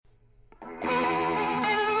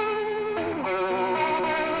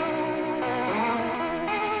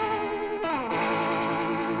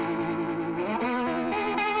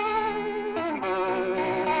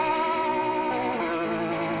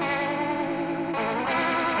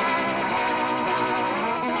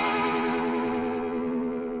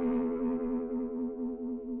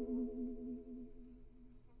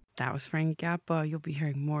That was Frank Zappa. You'll be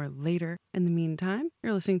hearing more later. In the meantime,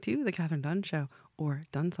 you're listening to The Catherine Dunn Show, or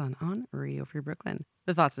Dunson on Radio Free Brooklyn.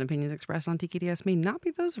 The thoughts and opinions expressed on TKDS may not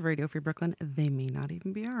be those of Radio Free Brooklyn. They may not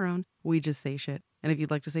even be our own. We just say shit. And if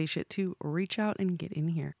you'd like to say shit too, reach out and get in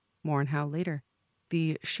here. More on how later.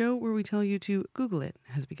 The show where we tell you to Google it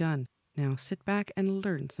has begun. Now sit back and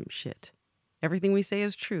learn some shit. Everything we say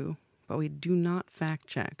is true, but we do not fact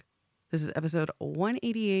check. This is episode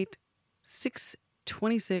 188,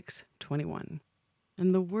 6/26/21.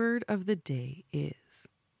 And the word of the day is...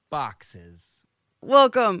 boxes.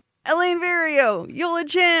 Welcome, Elaine Vario, Yola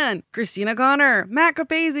Chan, Christina Connor, Matt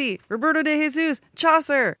Capazzi, Roberto De Jesus,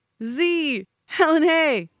 Chaucer, Z, Helen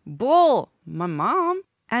Hay, Bull, my mom,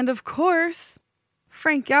 and of course,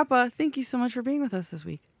 Frank Zappa. Thank you so much for being with us this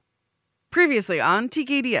week. Previously on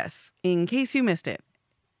TKDS, in case you missed it,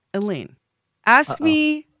 Elaine asked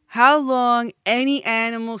me how long any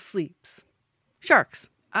animal sleeps. Sharks.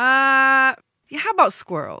 How about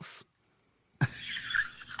squirrels?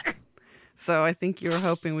 So I think you were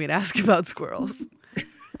hoping we'd ask about squirrels.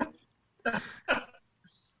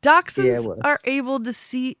 Dachshunds are able to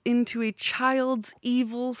see into a child's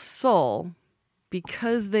evil soul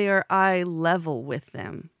because they are eye level with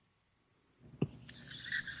them.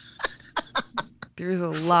 There's a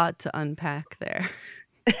lot to unpack there.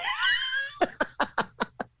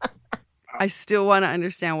 I still want to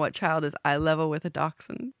understand what child is eye level with a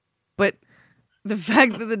dachshund. But the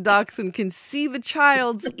fact that the dachshund can see the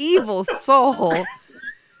child's evil soul,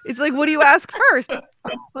 it's like, what do you ask first?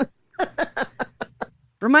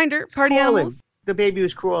 Reminder, party animals. The baby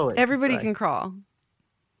was crawling. Everybody can crawl.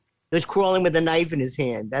 He was crawling with a knife in his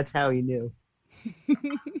hand. That's how he knew.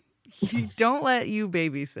 Don't let you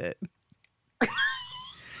babysit.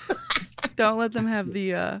 Don't let them have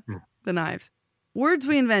the knives. Words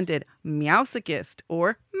we invented: meowsicist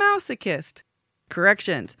or mousicist.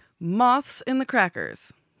 Corrections: moths in the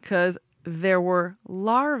crackers, because there were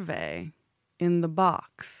larvae in the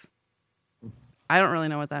box. I don't really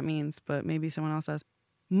know what that means, but maybe someone else does.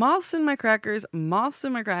 Moths in my crackers,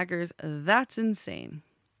 that's insane.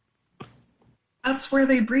 That's where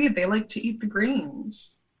they breed. They like to eat the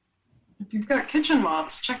grains. If you've got kitchen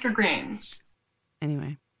moths, check your grains.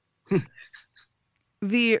 Anyway.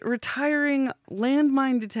 The retiring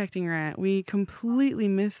landmine detecting rat, we completely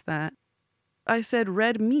missed that. I said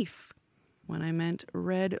red meat when I meant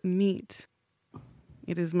red meat.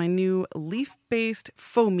 It is my new leaf-based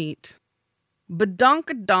faux meat.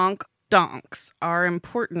 Badonkadonk donks are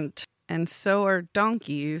important, and so are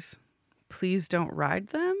donkeys. Please don't ride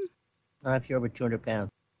them. Not if you're over 200 pounds.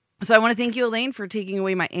 So I want to thank you, Elaine, for taking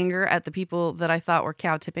away my anger at the people that I thought were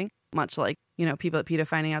cow tipping, much like, people at PETA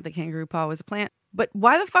finding out that kangaroo paw was a plant. But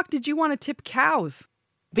why the fuck did you want to tip cows?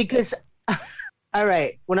 Because, all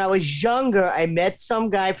right, when I was younger, I met some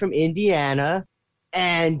guy from Indiana,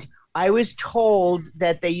 and I was told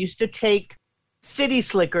that they used to take city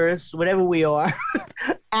slickers, whatever we are,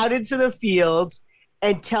 out into the fields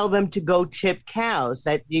and tell them to go tip cows,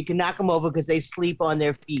 that you can knock them over because they sleep on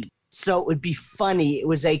their feet. So it would be funny. It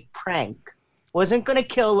was a prank. Wasn't going to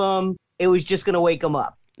kill them. It was just going to wake them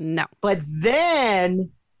up. No. But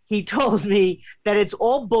then he told me that it's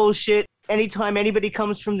all bullshit. Anytime anybody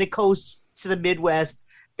comes from the coast to the Midwest,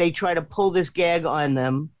 they try to pull this gag on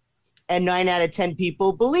them. And 9 out of 10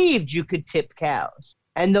 people believed you could tip cows.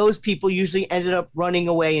 And those people usually ended up running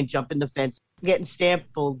away and jumping the fence, getting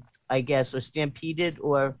stampled, I guess, or stampeded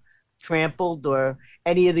or trampled or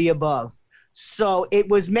any of the above. So it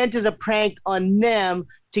was meant as a prank on them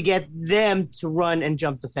to get them to run and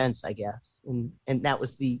jump the fence, I guess. And that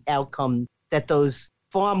was the outcome that those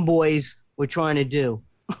farm boys were trying to do.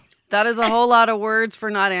 That is a whole lot of words for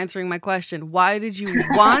not answering my question. Why did you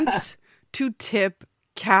want to tip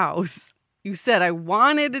cows? You said, I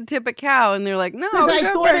wanted to tip a cow, and they're like, no.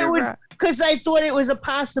 Because I thought it was a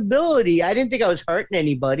possibility. I didn't think I was hurting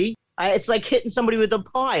anybody. It's like hitting somebody with a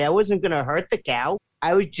pie. I wasn't going to hurt the cow.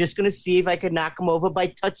 I was just going to see if I could knock him over by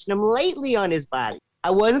touching him lightly on his body. I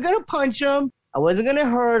wasn't going to punch him. I wasn't going to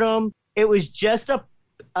hurt him. It was just a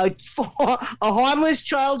harmless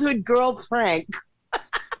childhood girl prank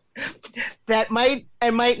that might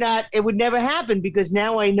not, it would never happen because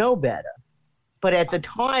now I know better. But at the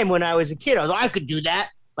time when I was a kid, I could do that.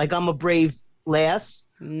 Like I'm a brave lass.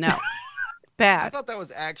 No. Bad. I thought that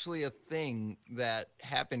was actually a thing that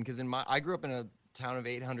happened because I grew up in a town of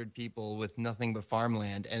 800 people with nothing but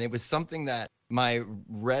farmland, and it was something that my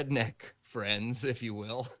redneck friends, if you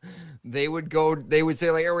will, they would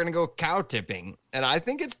say like, oh, we're gonna go cow tipping, and I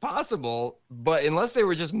think it's possible, but unless they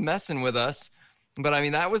were just messing with us. But I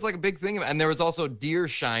mean, that was like a big thing, and there was also deer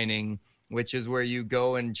shining, which is where you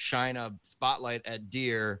go and shine a spotlight at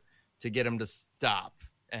deer to get him to stop.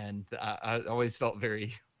 And I always felt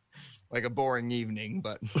very like a boring evening,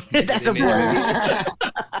 but That's a boring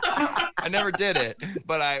I never did it,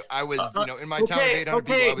 but I was, in my town of 800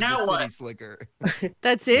 people, I was the city slicker.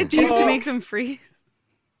 That's it? Just to make them freeze?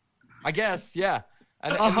 I guess, yeah.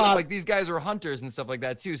 And like these guys were hunters and stuff like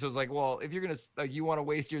that too. So it's like, well, if you're gonna you want to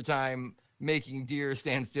waste your time making deer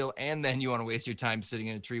stand still, and then you want to waste your time sitting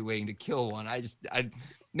in a tree waiting to kill one,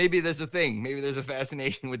 maybe there's a thing. Maybe there's a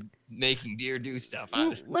fascination with making deer do stuff.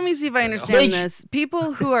 Let me see if I understand this.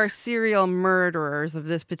 People who are serial murderers of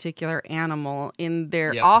this particular animal in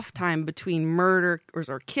their off time between murders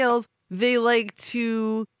or kills, they like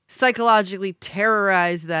to psychologically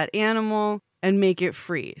terrorize that animal and make it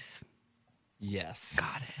freeze. Yes.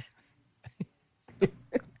 Got it.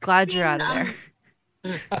 Glad you're out of there.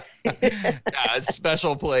 Yeah, it's a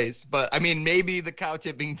special place. But I mean, maybe the cow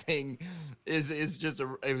tipping thing is just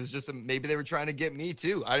maybe they were trying to get me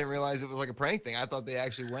too. I didn't realize it was like a prank thing. I thought they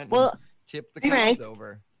actually went and tipped the cows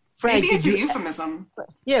over. Frank, maybe it's a euphemism.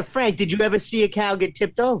 Yeah, Frank, did you ever see a cow get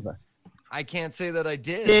tipped over? I can't say that I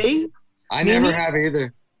did. See? I never have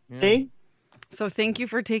either. See? So thank you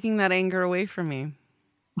for taking that anger away from me.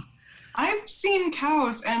 I've seen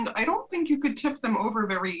cows, and I don't think you could tip them over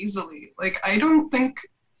very easily. I don't think,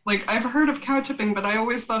 I've heard of cow tipping, but I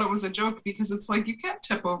always thought it was a joke because it's like, you can't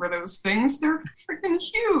tip over those things. They're freaking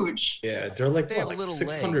huge. Yeah, they're like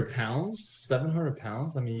 600 legs. pounds, 700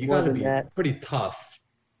 pounds. I mean, you More got to than be that. pretty tough.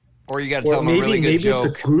 Or you got to tell them a really good joke. Maybe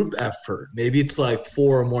it's a group effort. Maybe it's like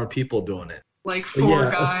 4 or more people doing it. Like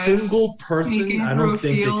 4 guys. A single person, I don't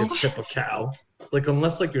think field. they could tip a cow.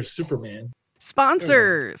 Unless you're Superman.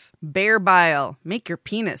 Sponsors. Bear bile. Make your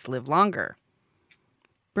penis live longer.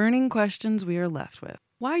 Burning questions we are left with.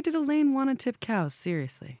 Why did Elaine want to tip cows?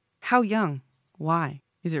 Seriously. How young? Why?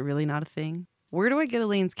 Is it really not a thing? Where do I get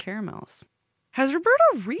Elaine's caramels? Has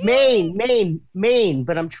Roberto really? Maine,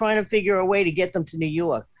 but I'm trying to figure a way to get them to New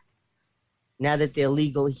York now that they're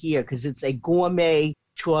legal here, because it's a gourmet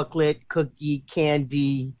chocolate, cookie,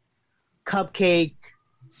 candy, cupcake,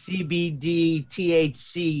 CBD,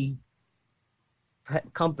 THC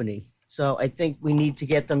company. So I think we need to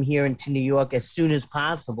get them here into New York as soon as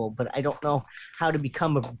possible, but I don't know how to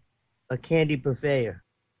become a candy purveyor.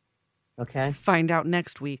 Okay? Find out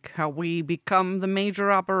next week how we become the major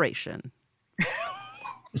operation.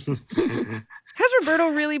 Has Roberto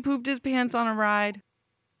really pooped his pants on a ride?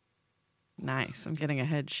 Nice. I'm getting a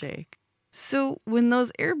head shake. So when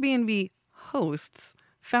those Airbnb hosts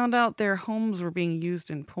found out their homes were being used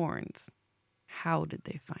in porns, how did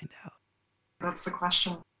they find out? That's the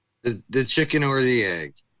question. The chicken or the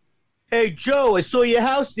egg? Hey, Joe, I saw your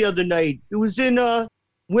house the other night. It was in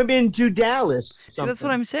Women to Dallas. See, that's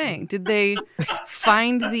what I'm saying. Did they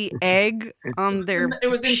find the egg on their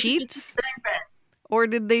sheets? Or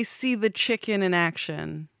did they see the chicken in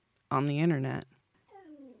action on the internet?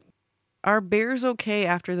 Are bears okay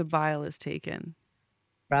after the bile is taken?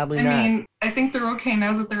 Probably not. I mean, I think they're okay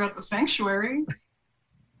now that they're at the sanctuary.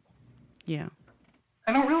 Yeah.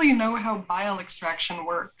 I don't really know how bile extraction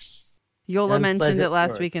works. Yola mentioned it Unpleasant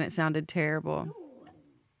last work. week and it sounded terrible.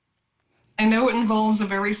 I know it involves a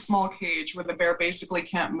very small cage where the bear basically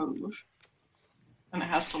can't move. And it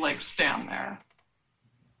has to, stand there.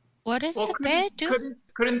 What does the bear do?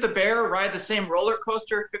 Couldn't the bear ride the same roller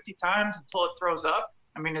coaster 50 times until it throws up?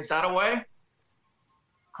 I mean, is that a way?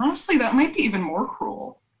 Honestly, that might be even more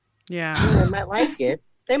cruel. Yeah. They might like it.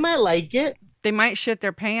 They might like it. They might shit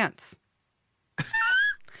their pants.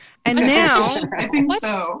 And now, I think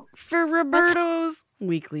so. for Roberto's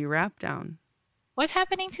weekly wrap down. What's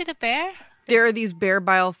happening to the bear? There are these bear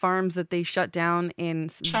bile farms that they shut down in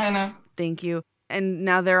China. Thank you. And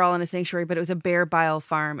now they're all in a sanctuary, but it was a bear bile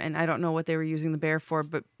farm. And I don't know what they were using the bear for,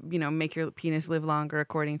 but, make your penis live longer,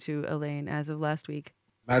 according to Elaine, as of last week.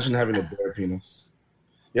 Imagine having a bear penis.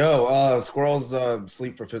 Yo, squirrels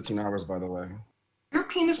sleep for 15 hours, by the way. Your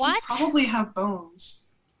penises probably have bones.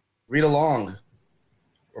 Read along.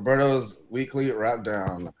 Roberto's weekly wrap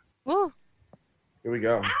down. Woo. Here we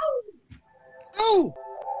go. Ow!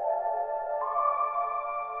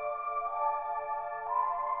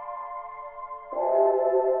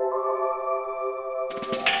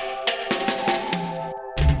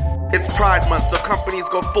 It's Pride Month, so companies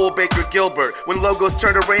go full Baker Gilbert. When logos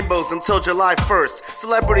turn to rainbows until July 1st.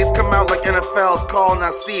 Celebrities come out like NFL's Carl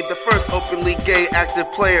Nassib, the first openly gay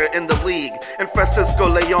active player in the league. And Francisco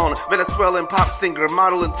Leon, Venezuelan pop singer,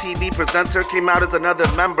 model, and TV presenter, came out as another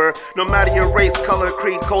member. No matter your race, color,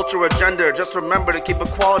 creed, culture, or gender, just remember to keep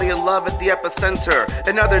equality and love at the epicenter.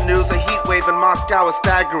 In other news, a heat wave in Moscow is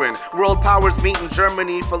staggering. World powers meet in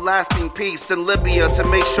Germany for lasting peace, in Libya to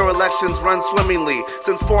make sure elections run swimmingly,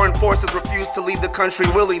 since foreign forces refuse to leave the country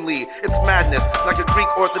willingly. It's madness, like a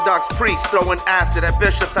Greek Orthodox priest throwing acid at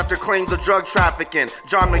bishops after claims of drug trafficking.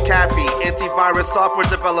 John McAfee, antivirus software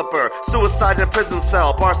developer, suicide in a prison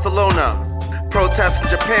cell, Barcelona. Protests in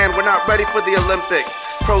Japan, we're not ready for the Olympics.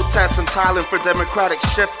 Protests in Thailand for democratic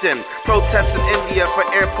shifting. Protests in India for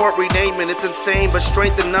airport renaming. It's insane, but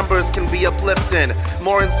strength in numbers can be uplifting.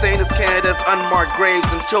 More insane is Canada's unmarked graves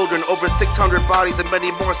and children. Over 600 bodies and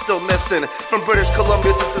many more still missing. From British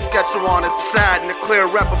Columbia to Saskatchewan, it's sad and a clear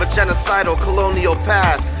rep of a genocidal colonial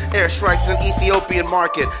past. Airstrikes in an Ethiopian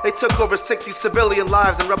market. They took over 60 civilian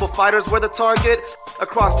lives and rebel fighters were the target.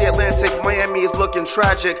 Across the Atlantic, Miami is looking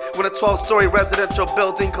tragic when a 12-story residential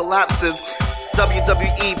building collapses.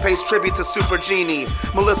 WWE pays tribute to Super Genie.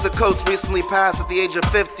 Melissa Coates recently passed at the age of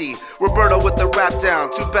 50. Roberto with the rap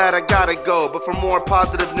down. Too bad I gotta go. But for more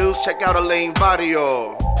positive news, check out Elaine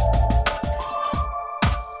Barrio.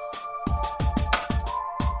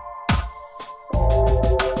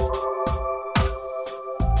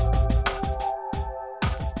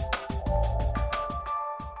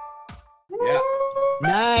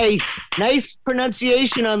 Nice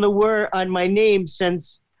pronunciation on the word on my name,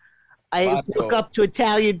 since I look up to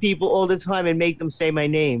Italian people all the time and make them say my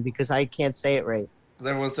name because I can't say it right.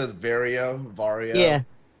 Everyone says Vario. Yeah.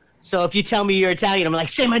 So if you tell me you're Italian, I'm like,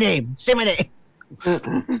 say my name.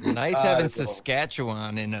 Nice having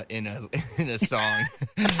Saskatchewan in a song.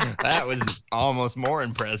 That was almost more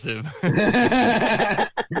impressive. I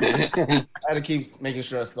had to keep making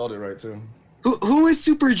sure I spelled it right too. Who is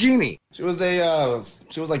Super Genie? She was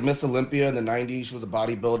like Miss Olympia in the 90s. She was a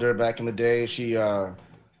bodybuilder back in the day. She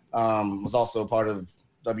was also a part of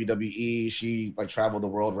WWE. She like traveled the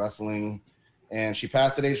world wrestling, and she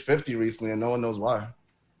passed at age 50 recently, and no one knows why.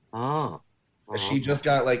 She just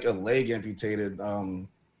got like a leg amputated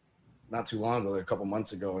not too long ago, like a couple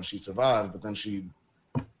months ago, and she survived, but then she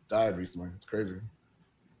died recently. It's crazy.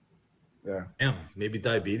 Yeah. Damn, maybe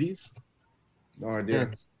diabetes? No idea.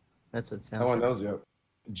 Yeah. That's what it sounds No one like. knows yet.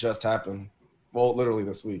 It just happened. Well, literally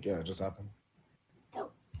this week. Yeah, it just happened.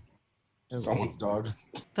 Someone's dog.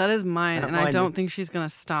 That is mine, and I mine. don't think she's going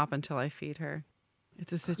to stop until I feed her.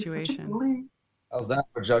 It's a situation. How's that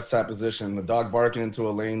for juxtaposition? The dog barking into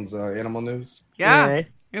Elaine's animal news? Yeah, Right.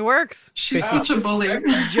 it works. She's such a bully.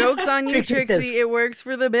 Joke's on you, Trixie says- Trixie. It works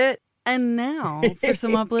for the bit. And now for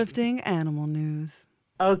some uplifting animal news.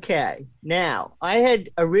 Okay, now I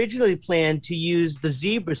had originally planned to use the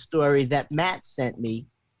zebra story that Matt sent me,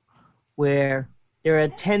 where there are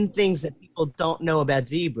 10 things that people don't know about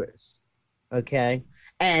zebras. Okay,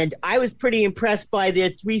 and I was pretty impressed by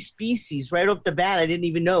their 3 species right off the bat. I didn't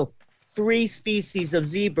even know 3 species of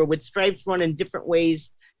zebra with stripes run in different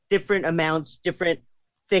ways, different amounts, different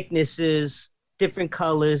thicknesses, different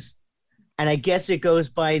colors, and I guess it goes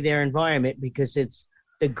by their environment because it's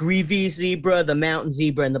the greavy zebra, the mountain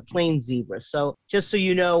zebra, and the plain zebra. So just so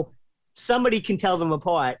you know, somebody can tell them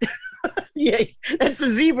apart. Yeah, that's the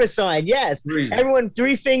zebra sign. Yes. Everyone,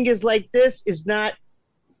 3 fingers like this is not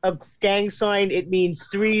a gang sign. It means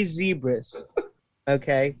 3 zebras.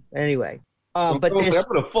 Okay. Anyway. So But I'm there's,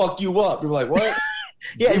 gonna fuck you up. You're like, what?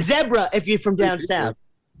 yeah, zebra if you're from down south.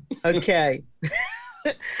 Okay.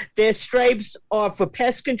 Their stripes are for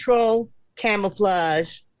pest control,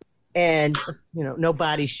 camouflage, and no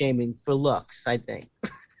body shaming for looks, I think.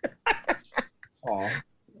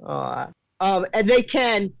 And they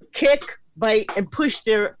can kick, bite, and push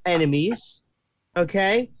their enemies.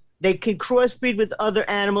 Okay, they can crossbreed with other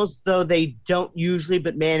animals, though they don't usually.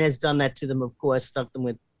 But man has done that to them, of course, stuck them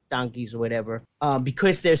with donkeys or whatever,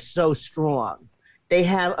 because they're so strong. They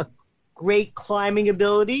have a great climbing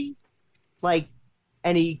ability, like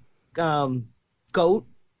any goat.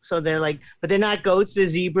 So they're like, but they're not goats, they're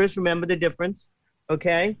zebras. Remember the difference,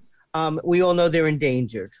 okay? We all know they're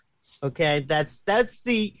endangered, okay? That's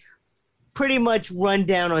the pretty much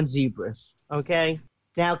rundown on zebras, okay?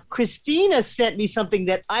 Now, Christina sent me something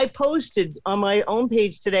that I posted on my own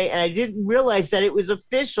page today, and I didn't realize that it was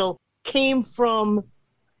official, came from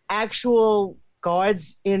actual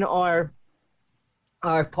guards in our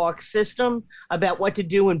park system about what to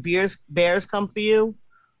do when bears come for you.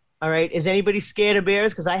 All right. Is anybody scared of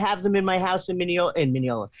bears? Because I have them in my house in Mineola,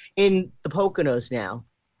 in the Poconos now.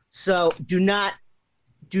 So do not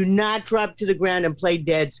Do not drop to the ground and play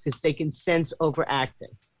deads because they can sense overacting.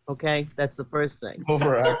 Okay, that's the first thing.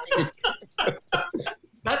 Overacting.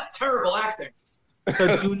 That's terrible acting.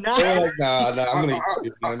 So do not. No, I'm gonna.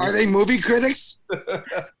 Are they movie critics?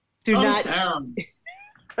 Do not.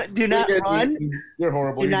 Do not run. You're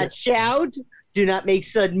horrible. Do not shout. Do not make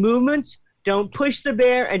sudden movements. Don't push the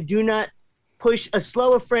bear, and do not push a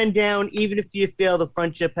slower friend down, even if you feel the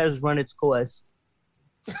friendship has run its course.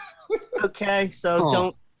 Okay,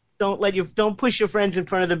 so don't push your friends in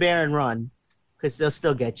front of the bear and run, because they'll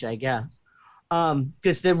still get you, I guess.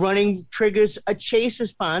 Because the running triggers a chase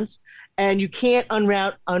response, and you can't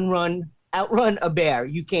outrun a bear.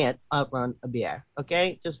 You can't outrun a bear.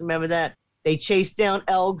 Okay, just remember that. They chase down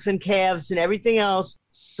elks and calves and everything else.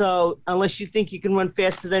 So unless you think you can run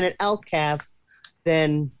faster than an elk calf,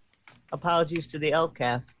 then apologies to the elk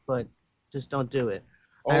calf, but just don't do it.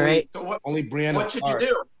 All right. So Only Brienne what of should you Tarth,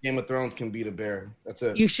 do? Game of Thrones can beat a bear. That's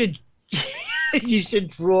it. You should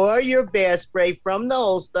draw your bear spray from the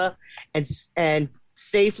holster and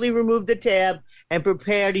safely remove the tab and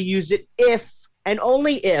prepare to use it if and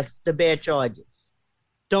only if the bear charges.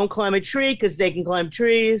 Don't climb a tree because they can climb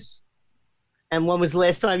trees. And when was the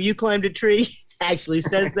last time you climbed a tree? Actually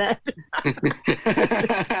says that.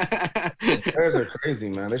 Bears are crazy,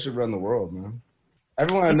 man. They should run the world, man.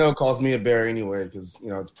 Everyone I know calls me a bear anyway because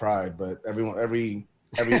it's pride. But everyone in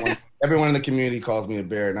the community calls me a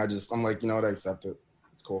bear, and I'm like, you know what? I accept it.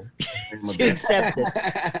 It's cool. You accept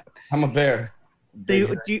it. I'm a bear.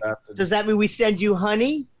 Does that mean we send you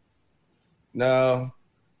honey? No,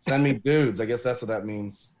 send me dudes. I guess that's what that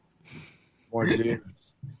means. More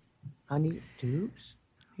dudes. Honey dudes?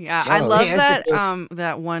 Yeah, I love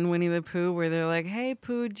that one Winnie the Pooh where they're like, "Hey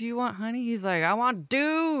Pooh, do you want honey?" He's like, "I want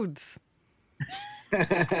dudes." Dudes.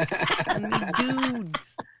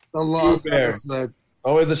 The lost bear.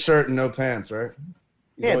 Always a shirt and no pants, right?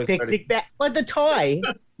 Yeah, picnic back. But the toy.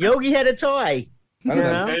 Yogi had a toy. I don't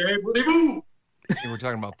know. Hey, we're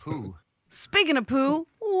talking about Pooh. Speaking of Pooh,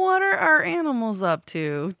 what are our animals up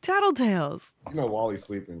to? Tattletales. You know Wally's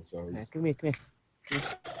sleeping, so he's... Come here.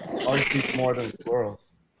 Wally sleeps more than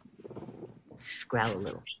squirrels. Growl a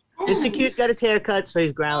little. Mr. Cute got his hair cut, so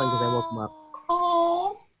he's growling because I woke him up.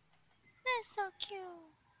 Oh, That's so cute.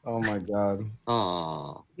 Oh my god.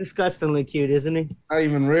 Aw. Disgustingly cute, isn't he? Not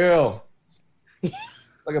even real.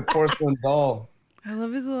 Like a porcelain doll. I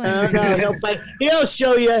love his little. No, he'll bite. He'll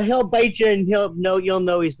show you. He'll bite you, and you'll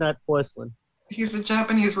know he's not porcelain. he's a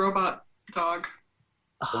Japanese robot dog.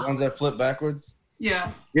 The ones that flip backwards?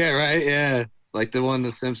 Yeah. Yeah, right. Yeah, like the one in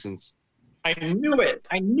The Simpsons. I knew it.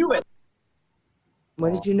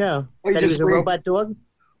 What did you know? Oh, That he was a robot dog?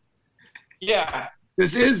 Yeah.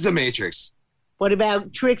 This is The Matrix. What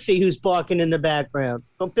about Trixie, who's barking in the background?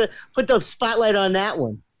 Put the spotlight on that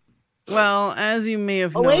one. Well, as you may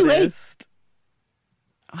have wait. noticed.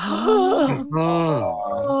 Oh,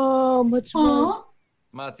 what's wrong?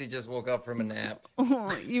 Matzi just woke up from a nap.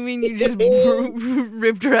 Oh, you mean you just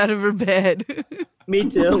ripped her out of her bed? Me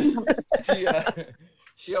too.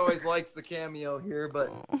 She always likes the cameo here,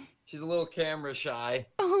 but she's a little camera shy.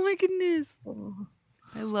 Oh my goodness.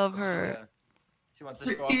 I love her. Yeah. She wants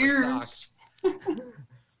to show off her socks.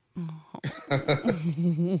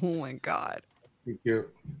 Oh my god.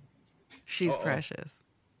 Cute. She's precious.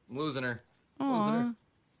 I'm losing her. Aww.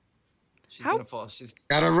 She's gonna fall. She's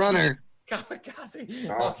got a runner. Kamikaze.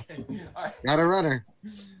 Okay. All right. Got a runner.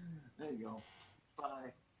 There you go.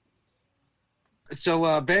 Bye. So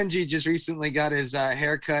Benji just recently got his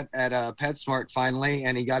haircut at PetSmart finally,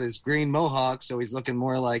 and he got his green mohawk, so he's looking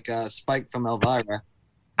more like Spike from Elvira.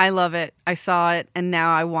 I love it. I saw it, and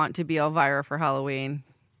now I want to be Elvira for Halloween.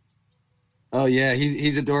 Oh yeah,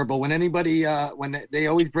 he's adorable. When anybody when they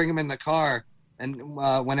always bring him in the car, and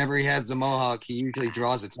whenever he has a mohawk, he usually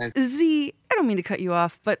draws attention. Z, I don't mean to cut you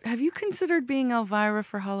off, but have you considered being Elvira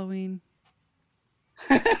for Halloween?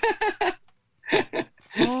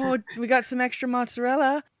 Oh, we got some extra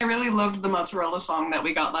mozzarella. I really loved the mozzarella song that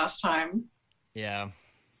we got last time. Yeah,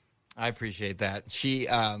 I appreciate that. She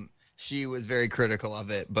was very critical of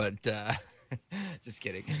it, but just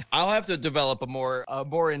kidding. I'll have to develop a more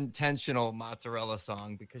intentional mozzarella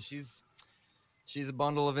song because she's a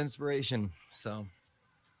bundle of inspiration. So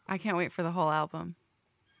I can't wait for the whole album.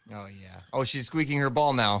 Oh yeah. Oh, she's squeaking her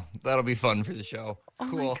ball now. That'll be fun for the show. Oh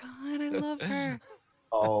cool. my god, I love her.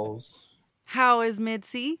 Balls. How is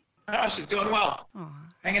Mitzi? Oh, she's doing well. Aww.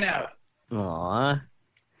 Hanging out. Aww.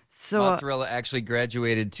 So mozzarella actually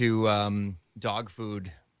graduated to dog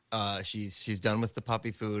food. She's done with the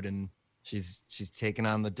puppy food and she's taken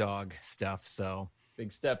on the dog stuff. So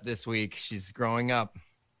big step this week. She's growing up.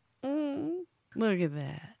 Look at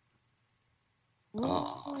that.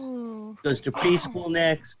 Ooh. Goes to preschool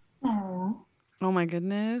next. Oh, Oh my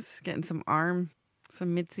goodness. Getting some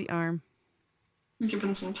Mitzi arm.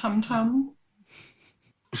 giving some tum-tum.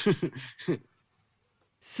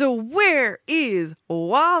 So where is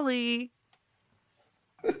Wally?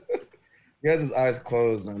 He has his eyes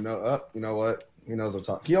closed. And I know, you know what? He knows we're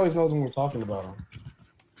talking. He always knows when we're talking about him.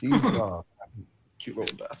 He's cute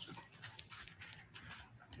little bastard.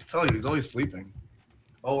 I tell you, he's always sleeping.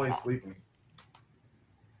 Always sleeping.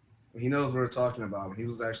 He knows we're talking about him. He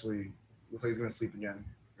was actually, looks like he's going to sleep again.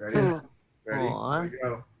 Ready? Ready? Aw. Here we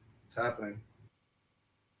go. It's happening.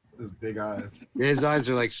 His big eyes. His eyes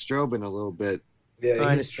are like strobing a little bit. Yeah,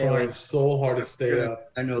 Trying he's to stay trying up. so hard to stay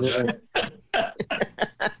up. I know that.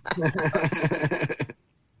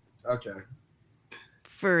 Okay.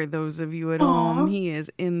 For those of you at Aw. home, he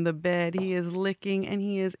is in the bed. He is licking and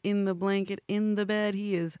he is in the blanket in the bed.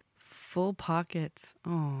 He is full pockets.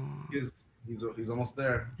 Oh, He's almost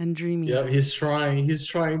there. and dreamy. Yep, he's trying. He's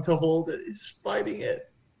trying to hold it. He's fighting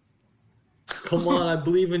it. Come on, I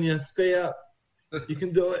believe in you. Stay up. You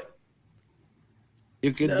can do it.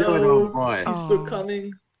 You can do it, No. oh boy. He's still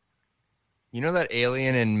coming. You know that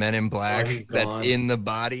alien in Men in Black he's that's gone. in the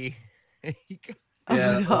body? He Of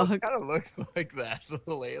Yeah. the dog. kind of looks like that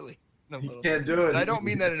little alien. He can't do it. And I don't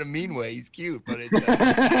mean that in a mean way. He's cute, but it's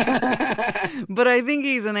But I think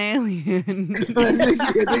he's an alien. I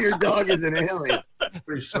think your dog is an alien.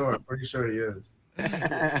 Pretty sure he is.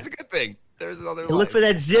 it's a good thing. There's another. Hey, look for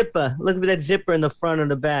that zipper. Look for that zipper in the front and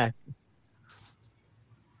the back.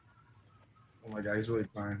 Oh my god, he's really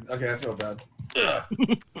crying. Okay, I feel bad.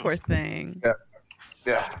 Poor thing.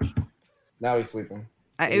 Yeah. Now he's sleeping.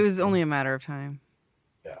 It was only a matter of time.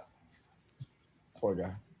 Poor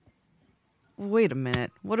guy. Wait a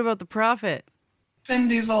minute. What about the Prophet? Vin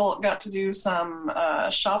Diesel got to do some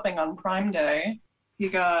shopping on Prime Day. He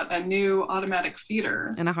got a new automatic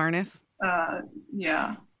feeder. In a harness?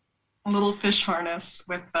 Yeah. A little fish harness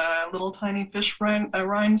with little tiny fish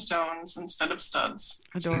rhinestones instead of studs.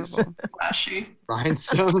 So it's Adorable. flashy.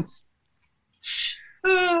 Rhinestones?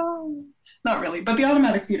 Not really, but the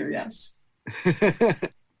automatic feeder, yes.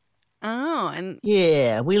 Oh, and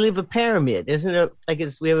Yeah, we leave a pyramid, isn't it? Like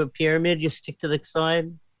we have a pyramid. You stick to the side.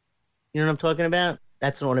 You know what I'm talking about?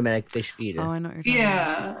 That's an automatic fish feeder. oh, I know what you're talking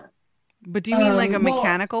about. Yeah. But do you mean like a well,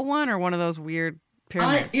 mechanical one or one of those weird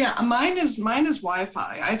pyramids? Mine is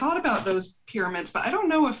Wi-Fi. I thought about those pyramids, but I don't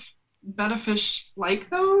know if betta fish like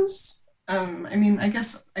those. I mean, I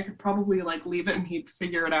guess I could probably like leave it and he'd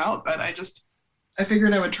figure it out, but I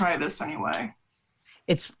figured I would try this anyway.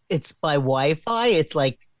 It's by Wi-Fi. It's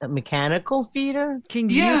like a mechanical feeder. Can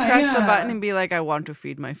you Yeah, press the yeah. button and be like, I want to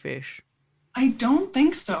feed my fish? I don't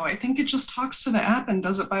think so. I think it just talks to the app and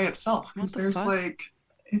does it by itself because What the there's fuck? like,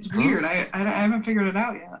 it's weird. I haven't figured it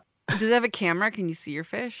out yet. Does it have a camera? Can you see your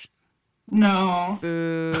fish? No.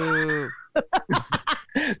 Boo.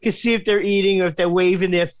 To see if they're eating or if they're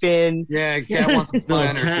waving their fin. Yeah, cat wants to No, fly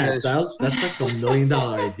on her Kat, fish. that's like $1 million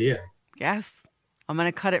idea. Yes. I'm going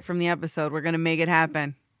to cut it from the episode. We're going to make it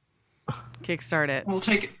happen. Kickstart it. We'll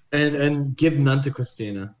take it. And give none to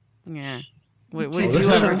Christina. Yeah. What Take did you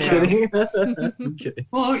it. ever I'm do? kidding. I'm kidding.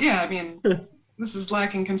 Well, yeah, I mean, this is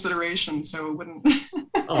lacking consideration, so it wouldn't.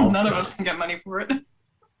 Oh, None of fuck. us can get money for it.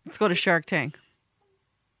 Let's go to Shark Tank.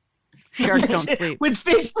 Sharks don't sleep. With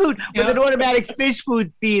fish food, with an automatic fish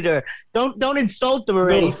food feeder. Don't insult them or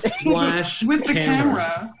No, anything. slash With the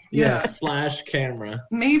camera. Yeah, slash camera.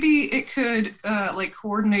 Maybe it could like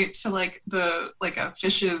coordinate to like a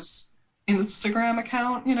fish's Instagram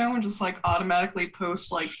account, you know, and just like automatically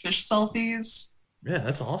post like fish selfies. Yeah,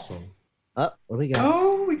 that's awesome. Oh, what do we got?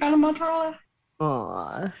 Oh, we got a Motorola.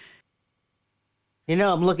 Aw. You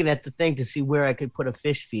know, I'm looking at the thing to see where I could put a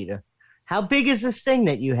fish feeder. How big is this thing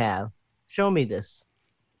that you have? Show me this.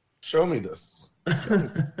 Show me this.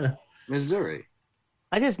 Missouri.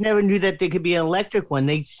 I just never knew that there could be an electric one.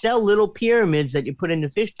 They sell little pyramids that you put in the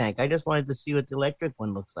fish tank. I just wanted to see what the electric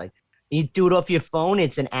one looks like. You do it off your phone.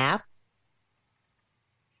 It's an app.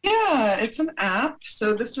 Yeah, it's an app.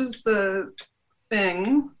 So this is the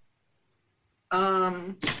thing.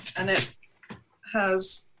 And it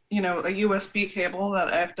has, you know, a USB cable that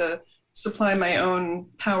I have to supply my own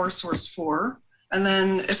power source for. And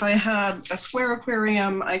then if I had a square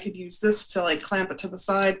aquarium, I could use this to like clamp it to the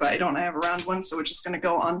side, but I don't have a round one, so it's just going to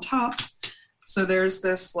go on top. So there's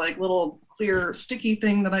this like little clear sticky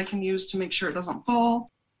thing that I can use to make sure it doesn't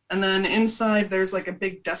fall. And then inside there's like a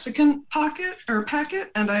big desiccant packet,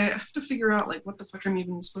 and I have to figure out like what the fuck I'm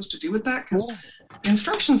even supposed to do with that because the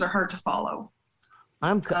instructions are hard to follow.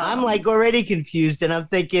 I'm like already confused, and I'm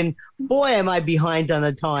thinking, boy, am I behind on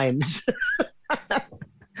the times.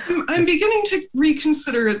 I'm beginning to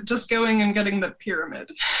reconsider just going and getting the pyramid.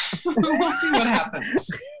 We'll see what happens.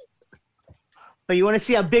 But you want to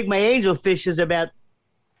see how big my angelfish is? About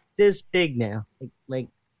this big now. Like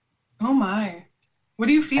Oh my. What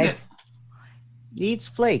do you feed it? He eats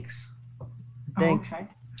flakes. Oh, okay.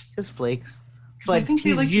 Just flakes. Because I think they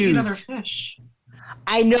he's like huge. to eat other fish.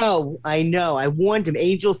 I know. I warned him.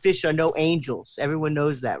 Angelfish are no angels. Everyone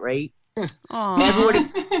knows that, right?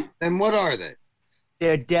 And what are they?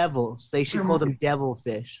 They're devils. They should call them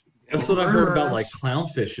devilfish. That's what I heard about like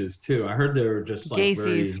clownfishes too. I heard they were just like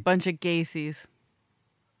Gacy's, bunch of Gacy's.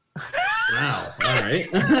 Wow. All right.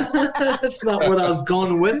 That's not what I was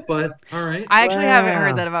going with, but all right. I actually haven't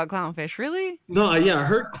heard that about clownfish. Really? No, yeah, I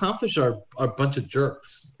heard clownfish are a bunch of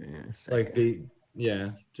jerks. Like they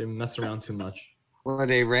mess around too much. Well,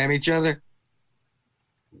 they ram each other?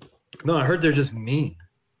 No, I heard they're just mean.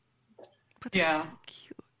 Yeah.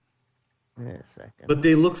 Wait a second. But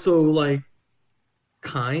they look so like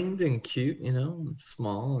kind and cute, and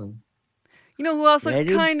small and. You know who else looks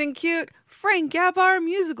Ready? kind and cute? Frank Gap, our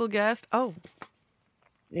musical guest. Oh.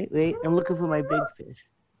 Wait. I'm looking for my big fish.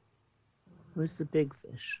 Where's the big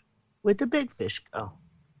fish? Where'd the big fish go?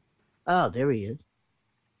 Oh, there he is.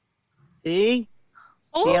 See?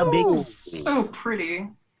 See how big he is? So pretty.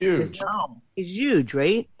 Huge. He's huge,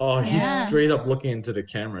 right? Oh, he's straight up looking into the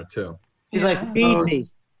camera too. He's like, feed me.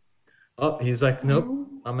 Oh, he's like, nope,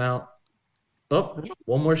 I'm out. Oh,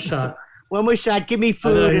 one more shot. One more shot. Give me I know,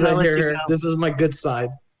 food, he's and I'll like, let you here, go. this is my good side.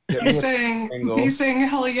 He's saying,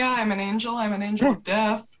 hell yeah, I'm an angel of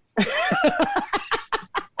death.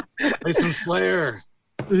 Play some Slayer.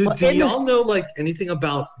 Do y'all know like anything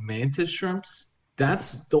about mantis shrimps?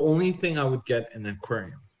 That's the only thing I would get in an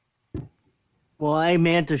aquarium. Why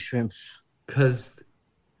mantis shrimps? Because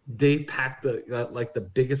they pack the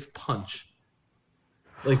biggest punch.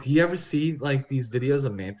 Like, do you ever see like these videos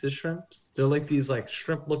of mantis shrimps? They're like these like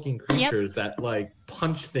shrimp-looking creatures that like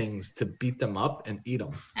punch things to beat them up and eat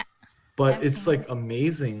them. But it's like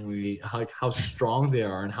amazingly how strong they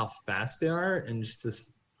are and how fast they are, and just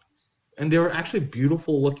this. And they were actually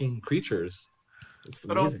beautiful-looking creatures. It's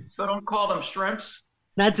amazing. So don't call them shrimps.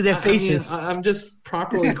 Not to their faces. I'm just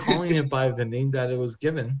properly calling it by the name that it was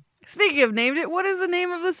given. Speaking of named it, what is the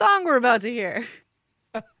name of the song we're about to hear?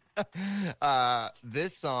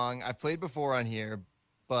 This song I've played before on here,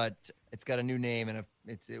 but it's got a new name, and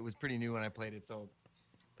it was pretty new when I played it, so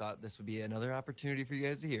thought this would be another opportunity for you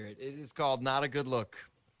guys to hear it. It is called "Not a Good Look,"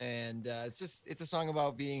 and it's a song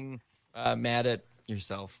about being mad at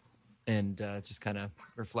yourself and just kind of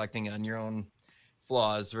reflecting on your own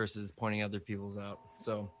flaws versus pointing other people's out.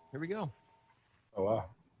 So here we go. Oh wow.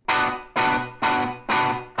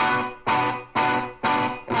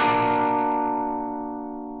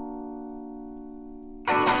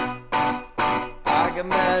 I got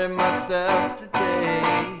mad at myself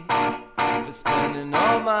today for spending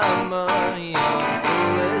all my money on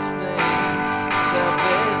foolish things,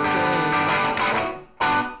 selfish things.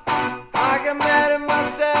 I got mad at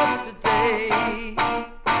myself today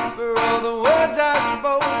for all the words I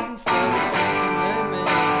spoke instead of keeping them in.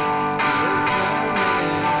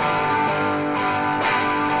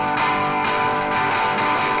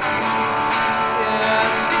 Yeah, I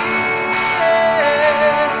see it.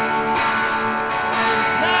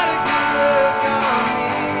 It's not a good look on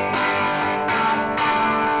me.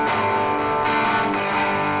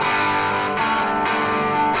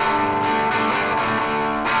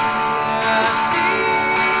 Yeah, I see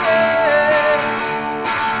it.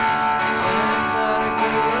 And it's not a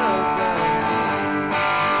good look on me.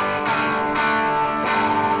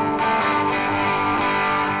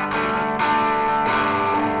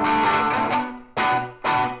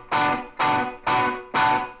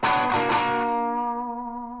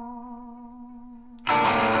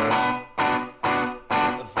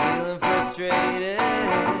 I'm feeling frustrated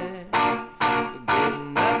for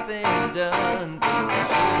getting nothing done. Things I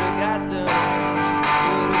should've got done,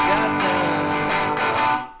 could've got done.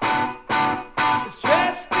 The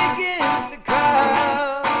stress begins to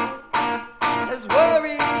crowd as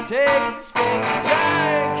worry takes the stage.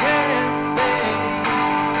 I can't think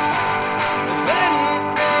of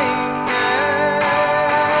anything else.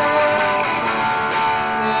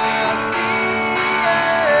 Yeah, I see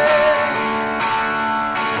it.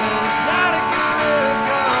 And it's not a good look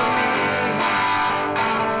on me.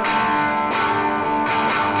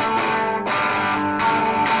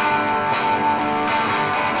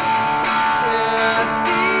 Yeah, I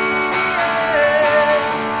see it.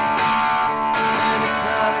 And it's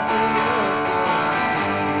not a good look on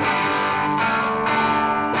me.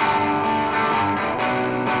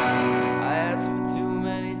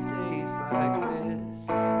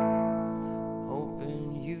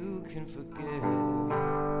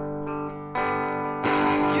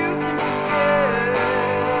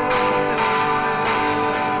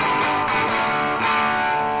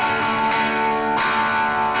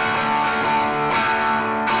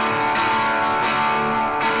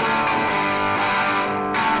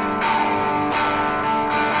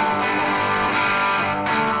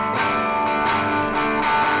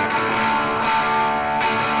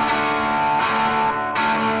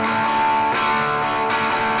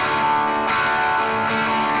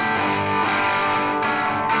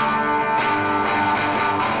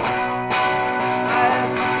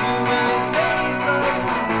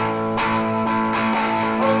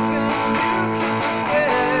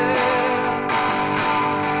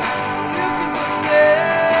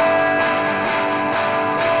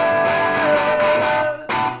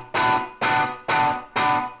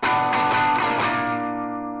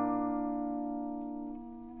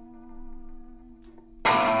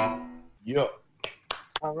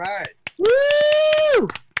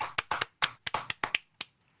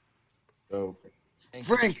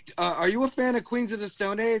 Frank, are you a fan of Queens of the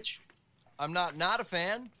Stone Age? I'm not a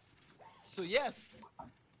fan. So yes.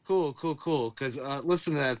 Cool. Because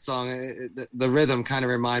listen to that song. The rhythm kind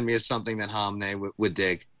of remind me of something that Hamne would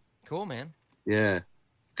dig. Cool, man. Yeah.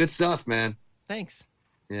 Good stuff, man. Thanks.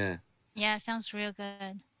 Yeah. Yeah, sounds real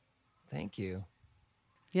good. Thank you.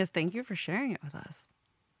 Yes, thank you for sharing it with us.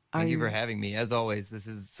 Thank you for having me. As always, this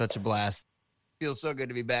is such a blast. Feels so good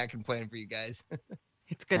to be back and playing for you guys.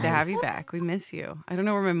 It's good to have you back. We miss you. I don't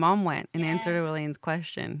know where my mom went in answer to Elaine's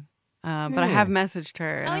question. But I have messaged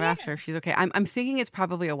her and I've asked her if she's okay. I'm thinking it's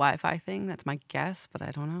probably a Wi-Fi thing. That's my guess, but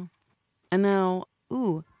I don't know. And now,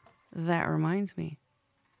 that reminds me.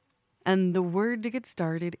 And the word to get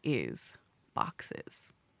started is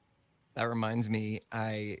boxes. That reminds me,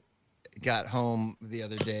 I got home the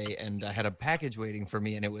other day and I had a package waiting for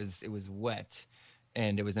me, and it was wet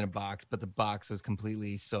and it was in a box, but the box was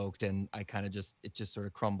completely soaked, and I kind of just sort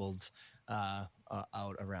of crumbled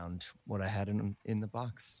out around what I had in the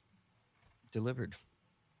box delivered.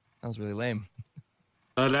 That was really lame.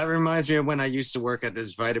 That reminds me of when I used to work at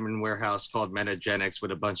this vitamin warehouse called Metagenics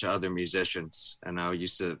with a bunch of other musicians, and I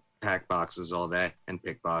used to pack boxes all day and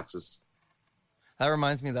pick boxes. That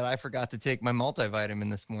reminds me that I forgot to take my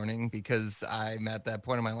multivitamin this morning because I'm at that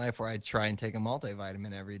point in my life where I try and take a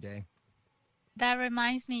multivitamin every day. That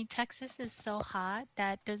reminds me, Texas is so hot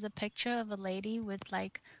that there's a picture of a lady with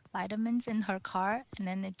like vitamins in her car, and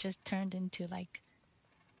then it just turned into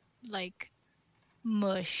like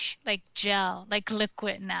mush, like gel, like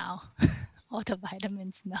liquid now. All the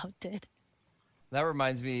vitamins melted. That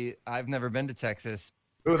reminds me, I've never been to Texas.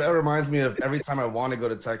 Ooh, that reminds me of every time I want to go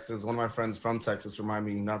to Texas, one of my friends from Texas remind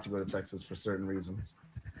me not to go to Texas for certain reasons.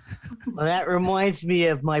 Well, that reminds me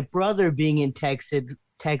of my brother being in Texas,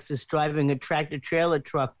 driving a tractor-trailer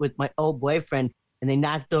truck with my old boyfriend, and they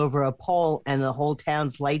knocked over a pole, and the whole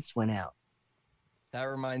town's lights went out. That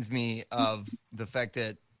reminds me of the fact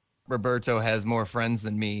that Roberto has more friends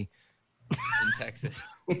than me in Texas.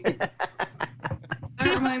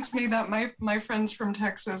 That reminds me that my friends from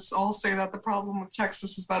Texas all say that the problem with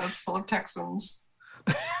Texas is that it's full of Texans.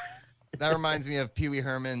 That reminds me of Pee Wee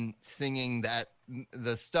Herman singing that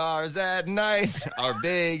the stars at night are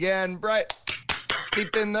big and bright,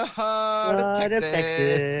 deep in the heart of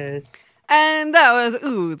Texas. And that was,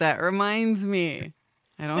 that reminds me.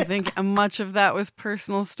 I don't think much of that was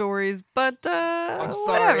personal stories, but I'm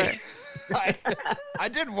sorry. Whatever. I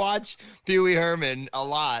did watch Pee Wee Herman a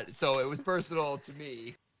lot, so it was personal to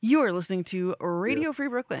me. You are listening to Radio Free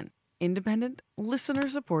Brooklyn, independent,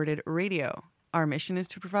 listener-supported radio. Our mission is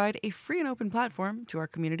to provide a free and open platform to our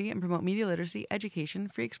community and promote media literacy, education,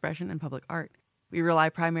 free expression, and public art. We rely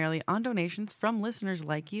primarily on donations from listeners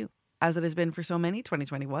like you. As it has been for so many,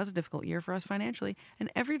 2020 was a difficult year for us financially, and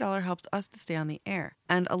every dollar helps us to stay on the air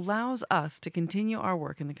and allows us to continue our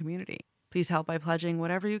work in the community. Please help by pledging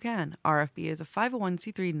whatever you can. RFB is a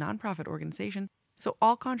 501c3 nonprofit organization, so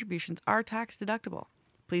all contributions are tax deductible.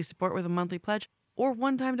 Please support with a monthly pledge or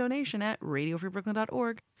one-time donation at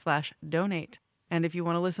radiofreebrooklyn.org/donate. And if you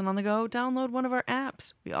want to listen on the go, download one of our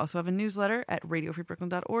apps. We also have a newsletter at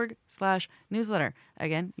radiofreebrooklyn.org/newsletter.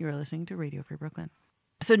 Again, you are listening to Radio Free Brooklyn.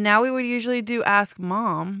 So now we would usually do Ask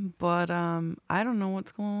Mom, but I don't know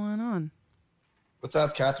what's going on. Let's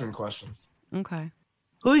ask Catherine questions. Okay.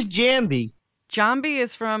 Who's Jambi? Jambi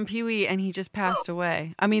is from Pee-wee, and he just passed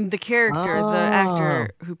away. I mean, the character, the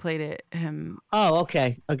actor who played him. Oh,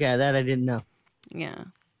 okay. Okay, that I didn't know. Yeah.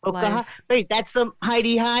 Wait, that's the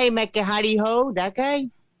Heidi Hi, Mecca Heidi Ho, that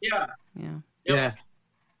guy? Yeah. Yeah. Yeah.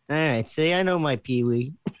 All right, see, I know my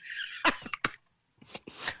Pee-wee.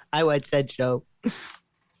 I watched that show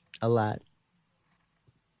a lot.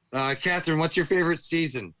 Catherine, what's your favorite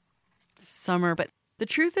season? Summer, but the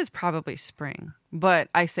truth is probably spring, but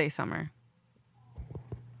I say summer.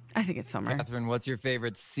 I think it's summer. Catherine, what's your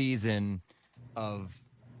favorite season of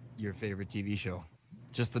your favorite TV show?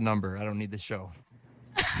 Just the number. I don't need the show.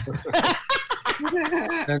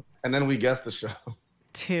 And then we guess the show.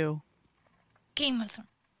 2. Game of Thrones.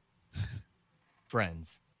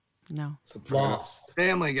 Friends. No. Lost.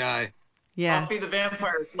 Family Guy. Yeah. Buffy the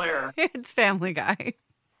Vampire Slayer. It's Family Guy.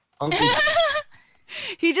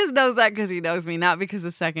 He just knows that because he knows me, not because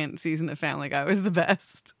the second season of Family Guy was the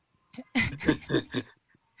best.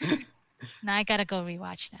 Now I gotta go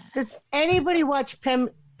rewatch that. Does anybody watch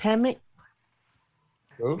Pennyworth?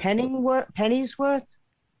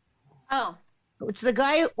 Oh. It's the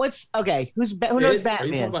guy. Who knows Are you Batman?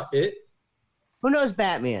 talking about It? Who knows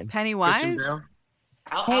Batman? Pennywise?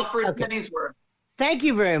 Alfred Pennyworth. Thank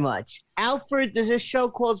you very much. Alfred, there's a show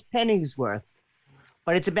called Pennyworth,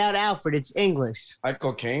 but it's about Alfred. It's English.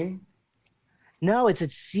 Michael Caine? No, it's a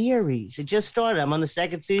series. It just started. I'm on the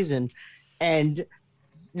second season, and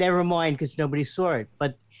never mind because nobody saw it.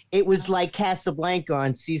 But it was like Casablanca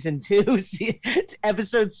on season 2,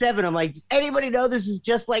 episode 7. I'm like, does anybody know this is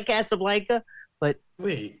just like Casablanca? But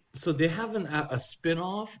wait, so they have a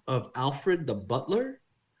spin-off of Alfred the Butler?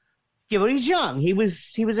 Yeah, but he's young. He was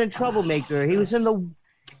in Troublemaker. He was in the.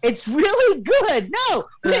 It's really good. No,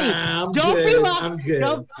 wait, I'm don't good. be wrong. I'm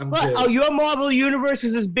good. I'm What? good. Oh, your Marvel universe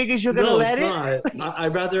is as big as you're gonna No, let it's it.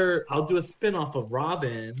 not. I'll do a spin-off of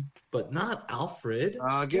Robin, but not Alfred.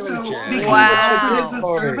 Give So, it a because chance. Alfred is a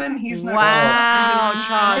servant, he's not Wow, Chaucer.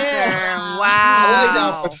 I liked Wow.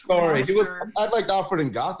 Alfred's story. Monster. I liked Alfred in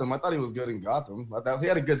Gotham. I thought he was good in Gotham. I thought he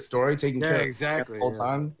had a good story, taking care of exactly. the whole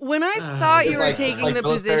time. When I thought you were Like- taking like the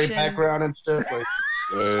military position. background and shit. Like,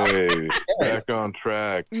 Hey, back on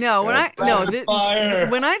track. No, when I Rapid fire.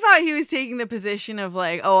 when I thought he was taking the position of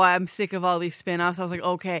like, oh, I'm sick of all these spin-offs, I was like,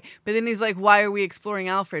 okay. But then he's like, why are we exploring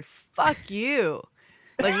Alfred? Fuck you.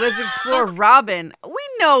 Like, let's explore Robin. We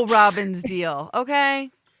know Robin's deal, okay?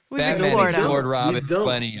 We've Batman explored him. explored Robin You don't.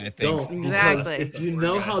 plenty, I think. Don't, Exactly. because if you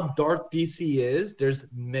know how dark DC is, there's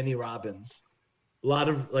many Robins. A lot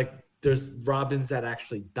of there's Robins that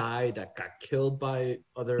actually died, that got killed by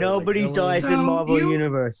other. Nobody villains. dies in Marvel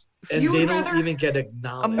universe. and You they would don't rather- even get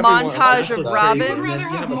acknowledged. A montage That's of what's Robin? crazy. You'd And rather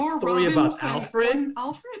then you have have a more story Robins about than Alfred. one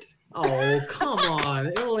Alfred? Oh, come on,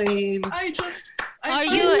 Elaine. I Are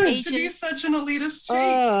find you an this to be agent? such an elitist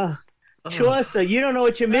take. Chaucer, you don't know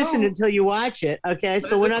what you're missing until you watch it. Okay, What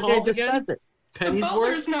so is we're it not going called to again? discuss it. The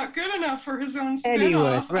Butler's not good enough for his own spin-off.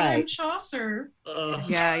 Anyway, I'm right. Chaucer.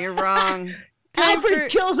 Yeah, you're wrong. Time Alfred for-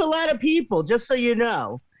 kills a lot of people, just so you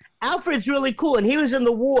know. Alfred's really cool, and he was in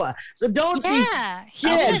the war. So don't be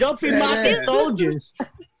don't be mocking soldiers.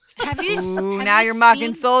 Have you? Ooh, have now you you're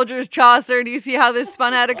mocking seen- soldiers, Chaucer. Do you see how this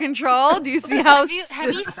spun out of control? Do you see how?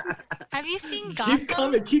 Have you seen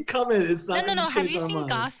Gotham? Keep coming. It's not No. gonna Have change you our seen mind.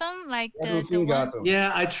 Gotham? Like I haven't the seen one. Gotham.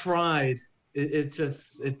 Yeah, I tried. It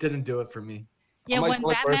didn't do it for me. Yeah, I'm like when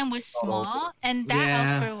going for it. Batman was small, and that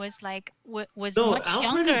Yeah. Alfred was like was No, much Alfred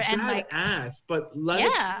younger is and like badass, but let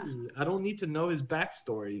Yeah. it be. I don't need to know his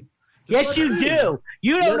backstory. Yes, let you it be. do.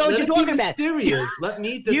 You don't know what let you're it be talking about. mysterious. Let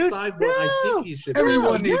me You decide what I think he should be.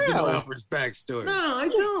 Everyone needs to know no. Alfred's backstory. No, I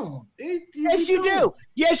don't. Yes, you do.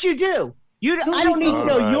 Yes, you do. No, I don't we need to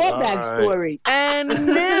know don't. your All right. backstory. And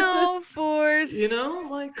now for You know,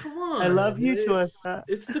 like, come on. I love you, It's- Chaucer.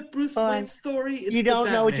 It's the Bruce Fine. Wayne story. It's You the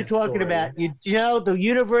don't know what you're Batman talking story. about. You know, the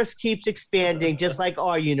universe keeps expanding, just like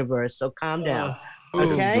our universe. So calm down.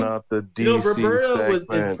 Okay? Not the DC No, Roberto is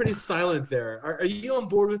segment. pretty silent there. Are you on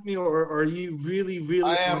board with me, or are you really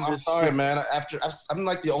I am. on I'm this? sorry, this- man. I'm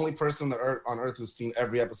like the only person on Earth who's seen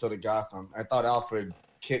every episode of Gotham. I thought Alfred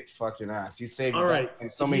kicked fucking ass. He saved All right,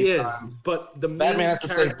 Batman so he many is, times. but the main Batman has to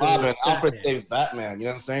save character is Robin. Alfred Batman. saves Batman. You know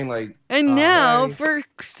what I'm saying? Like, And now right. for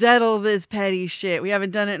settle this petty shit. We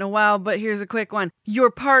haven't done it in a while, but here's a quick one. Your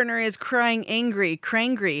partner is crying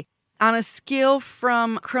crangry. On a scale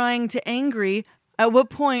from crying to angry, at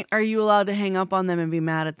what point are you allowed to hang up on them and be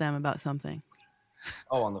mad at them about something?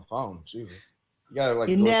 oh, on the phone. Jesus. You gotta like.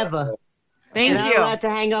 You go- never. Thank You're you. not allowed to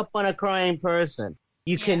hang up on a crying person.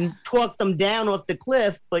 You can talk them down off the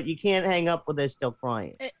cliff, but you can't hang up when they're still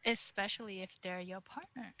crying. especially if they're your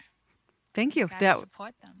partner. Thank you. Gotta That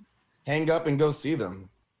support them Hang up and go see them.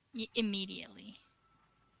 immediately.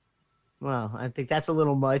 Well, I think that's a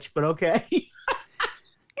little much, but okay.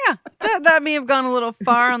 that may have gone a little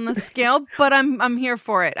far on the scale, but I'm here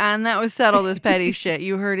for it. And that was settle this petty shit.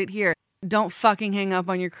 You heard it here. Don't fucking hang up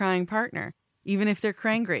on your crying partner, even if they're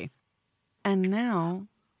crangry. And now,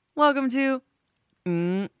 welcome to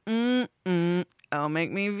Oh,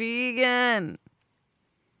 make me vegan.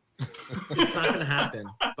 It's not gonna happen,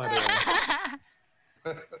 by the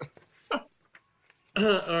way.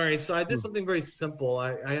 All right, so I did something very simple.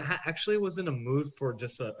 Actually was in a mood for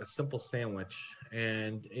just a simple sandwich,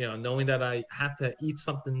 and knowing that I have to eat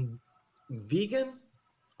something vegan,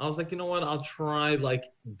 I was like, you know what? I'll try like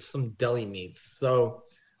some deli meats. So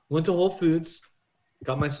went to Whole Foods,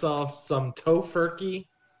 got myself some tofurkey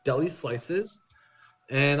deli slices,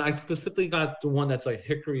 and I specifically got the one that's like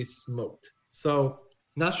hickory smoked. So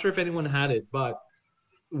not sure if anyone had it, but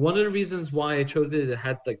one of the reasons why I chose it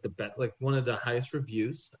had like one of the highest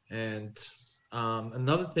reviews, and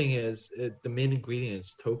another thing is the main ingredient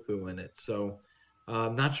is tofu in it. So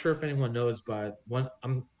not sure if anyone knows, but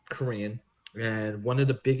I'm Korean, and one of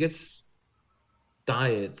the biggest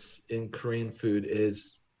diets in Korean food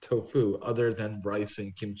is tofu, other than rice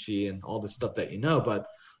and kimchi and all the stuff that you know. But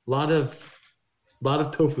a lot of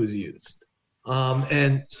tofu is used.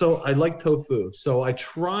 And so I like tofu. So I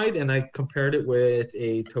tried and I compared it with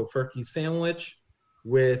a tofurkey sandwich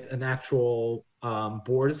with an actual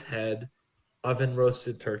boar's head oven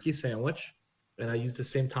roasted turkey sandwich. And I used the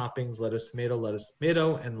same toppings, lettuce,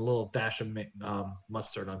 tomato, and a little dash of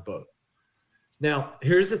mustard on both. Now,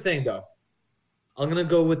 here's the thing, though. I'm going to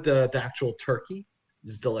go with the actual turkey.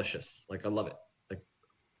 It's delicious. Like, I love it. Like,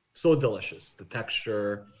 so delicious. The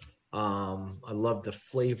texture. I love the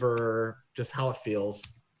flavor, just how it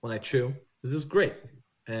feels when I chew. This is great.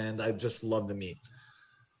 And I just love the meat.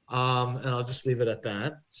 And I'll just leave it at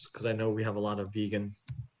that, because I know we have a lot of vegan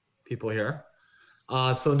people here.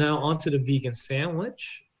 So now onto the vegan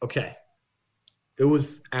sandwich. Okay. It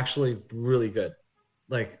was actually really good.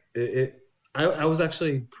 Like, I was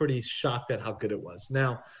actually pretty shocked at how good it was.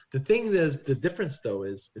 Now, the thing is, the difference though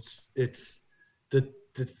is it's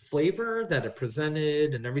the flavor that it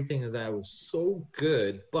presented and everything is that it was so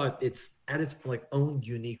good, but it's at its like own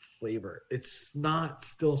unique flavor. It's not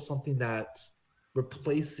still something that's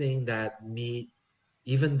replacing that meat.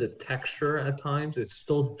 Even the texture at times, it's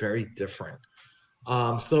still very different.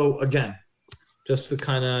 So again, just to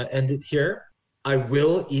kind of end it here, I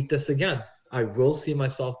will eat this again. I will see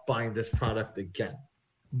myself buying this product again.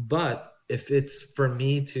 But if it's for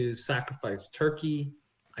me to sacrifice turkey,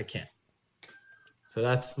 I can't. So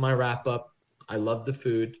that's my wrap up. I love the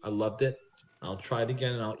food. I loved it. I'll try it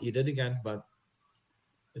again and I'll eat it again, but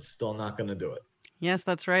it's still not going to do it. Yes,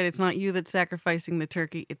 that's right. It's not you that's sacrificing the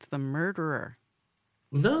turkey. It's the murderer.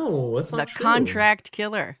 No, that's not true. The contract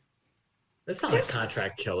killer. It's not a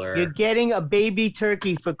contract killer. You're getting a baby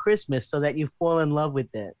turkey for Christmas so that you fall in love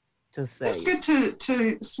with it. To say. It's good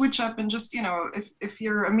to switch up and just, if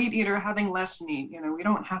you're a meat eater, having less meat, we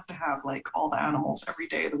don't have to have like all the animals every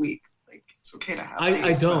day of the week. Like, it's okay to have.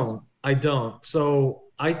 I don't. So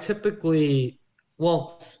I typically, when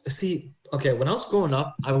I was growing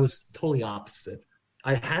up, I was totally opposite.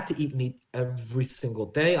 I had to eat meat every single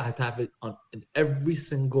day. I had to have it in every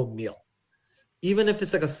single meal. Even if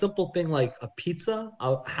it's like a simple thing like a pizza,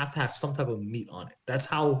 I'll have to have some type of meat on it. That's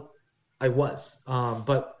how I was.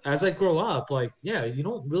 But as I grow up, you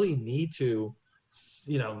don't really need to,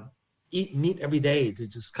 eat meat every day to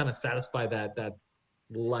just kind of satisfy that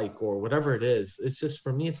or whatever it is. It's just,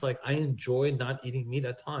 for me, it's like I enjoy not eating meat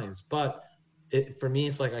at times, but for me,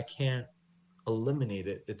 it's like I can't eliminate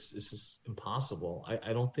it. It's just impossible.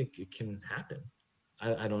 I don't think it can happen.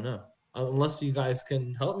 I don't know. Unless you guys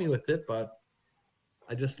can help me with it, but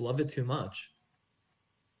I just love it too much.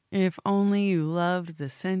 If only you loved the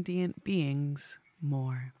sentient beings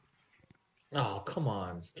more. Oh, come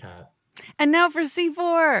on, Kat. And now for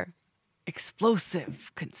C4.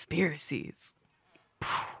 Explosive conspiracies.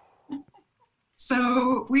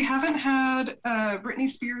 So we haven't had a Britney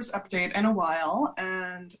Spears update in a while.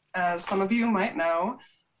 And as some of you might know,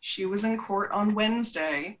 she was in court on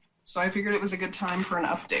Wednesday. So I figured it was a good time for an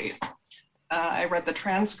update. I read the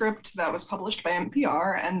transcript that was published by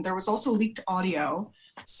NPR, and there was also leaked audio.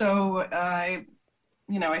 So I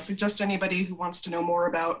suggest anybody who wants to know more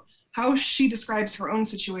about how she describes her own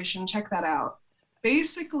situation, check that out.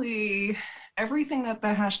 Basically, everything that the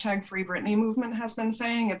hashtag Free Britney movement has been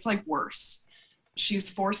saying, it's like worse. She's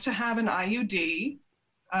forced to have an IUD.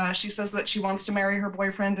 She says that she wants to marry her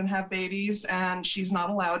boyfriend and have babies, and she's not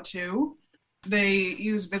allowed to. They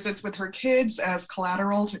use visits with her kids as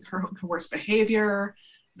collateral to coerce behavior.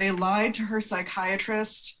 They lied to her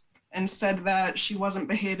psychiatrist and said that she wasn't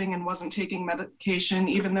behaving and wasn't taking medication,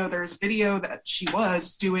 even though there's video that she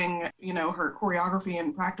was doing, her choreography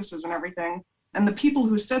and practices and everything. And the people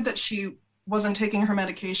who said that she wasn't taking her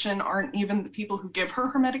medication aren't even the people who give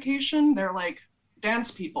her medication. They're like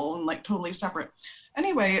dance people and like totally separate.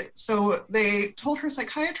 Anyway, so they told her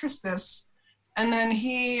psychiatrist this, and then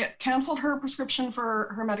he canceled her prescription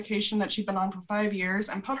for her medication that she'd been on for 5 years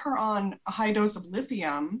and put her on a high dose of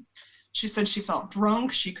lithium. She said she felt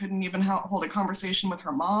drunk. She couldn't even hold a conversation with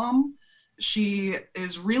her mom. She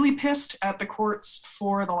is really pissed at the courts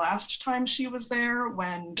for the last time she was there,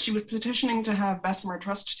 when she was petitioning to have Bessemer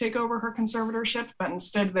Trust take over her conservatorship, but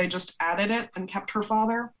instead they just added it and kept her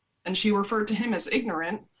father. And she referred to him as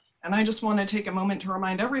ignorant. And I just want to take a moment to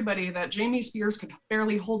remind everybody that Jamie Spears could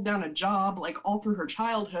barely hold down a job all through her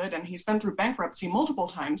childhood, and he's been through bankruptcy multiple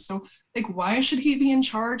times. So why should he be in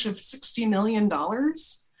charge of $60 million?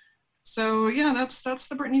 So yeah, that's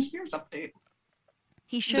the Britney Spears update.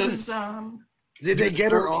 He should. Did they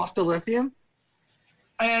get her off the lithium?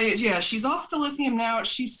 Yeah, she's off the lithium now.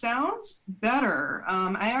 She sounds better.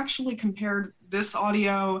 I actually compared this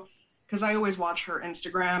audio, because I always watch her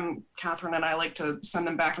Instagram. Catherine and I like to send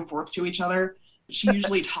them back and forth to each other. She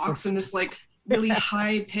usually talks in this really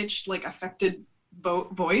high-pitched, like affected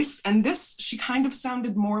voice. And this, she kind of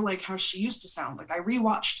sounded more like how she used to sound. Like I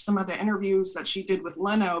rewatched some of the interviews that she did with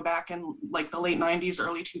Leno back in like the late 90s,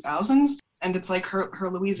 early 2000s. And it's like her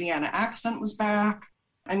Louisiana accent was back.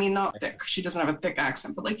 I mean, not thick. She doesn't have a thick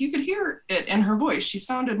accent, but like you could hear it in her voice. She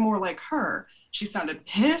sounded more like her. She sounded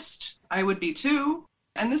pissed. I would be too.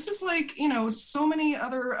 And this is like, you know, so many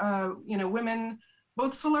other, you know, women,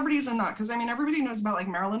 both celebrities and not, because I mean, everybody knows about like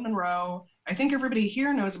Marilyn Monroe. I think everybody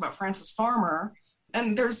here knows about Frances Farmer.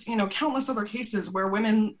 And there's, you know, countless other cases where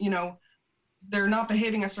women, you know, they're not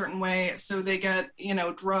behaving a certain way. So they get, you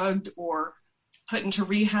know, drugged or put into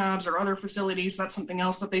rehabs or other facilities. That's something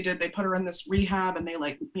else that they did. They put her in this rehab and they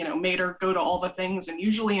like, you know, made her go to all the things. And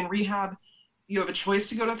usually in rehab, you have a choice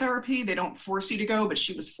to go to therapy. They don't force you to go, but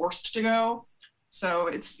she was forced to go. So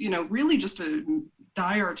it's, you know, really just a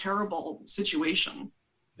dire, terrible situation.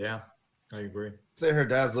 Yeah, I agree. Say her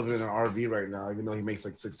dad's living in an RV right now, even though he makes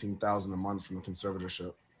like $16,000 a month from the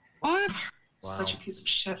conservatorship. What? Wow. Such a piece of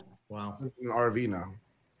shit. Wow. In an RV now.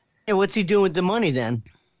 Hey, what's he doing with the money then?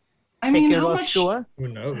 I mean, Take it how offshore? Who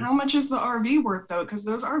knows? How much is the RV worth though? Because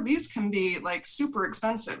those RVs can be like super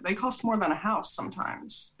expensive. They cost more than a house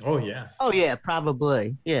sometimes. Oh yeah. Oh yeah,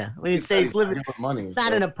 probably. Yeah. When you say he's living, with money. it's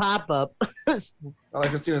not in a pop-up. Like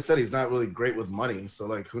Christina said, he's not really great with money. So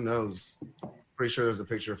like, who knows? Pretty sure there's a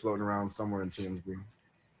picture floating around somewhere in TMZ.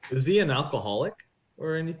 Is he an alcoholic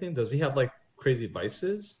or anything? Does he have like crazy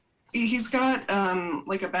vices? He's got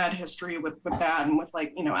like a bad history with that and with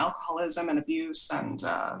like, you know, alcoholism and abuse and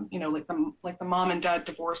you know, like the mom and dad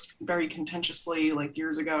divorced very contentiously like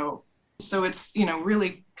years ago. So it's, you know,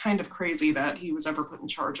 really kind of crazy that he was ever put in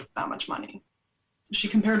charge of that much money. She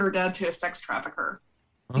compared her dad to a sex trafficker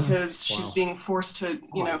because she's being forced to,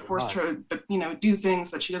 you know, to, you know, do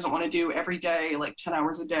things that she doesn't want to do every day, like 10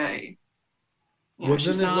 hours a day. You know,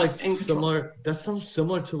 Wasn't it like similar? That sounds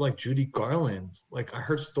similar to like Judy Garland. Like I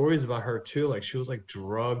heard stories about her too. Like she was like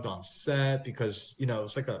drugged on set because, you know,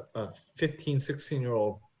 it's like a 15,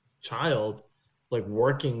 16-year-old child, like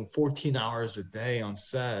working 14 hours a day on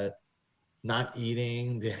set, not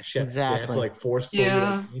eating. They had to like forcefully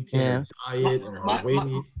like, maintain her diet and her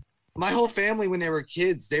weight. My whole family, when they were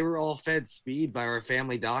kids, they were all fed speed by our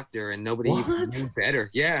family doctor, and nobody even knew better.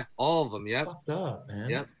 Yeah, all of them. Yep. Fucked up, man.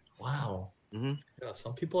 Yep. Wow. Mm-hmm. Yeah,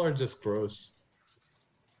 some people are just gross.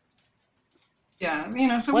 Yeah, you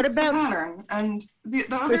know, so What it's about- the pattern. And the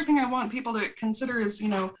other thing I want people to consider is, you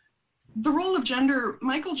know, the role of gender.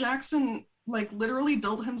 Michael Jackson, like, literally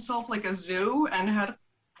built himself like a zoo and had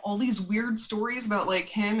all these weird stories about like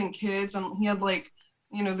him and kids. And he had like,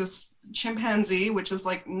 you know, this chimpanzee, which is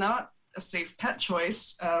like not a safe pet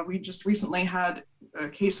choice. We just recently had a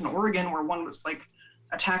case in Oregon where one was like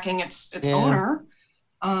attacking its owner.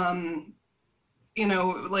 You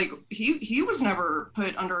know, like he was never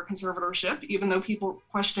put under a conservatorship, even though people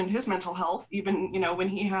questioned his mental health, even, you know, when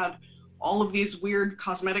he had all of these weird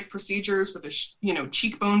cosmetic procedures with his, you know,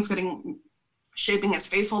 cheekbones shaping his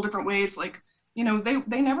face all different ways. Like, you know,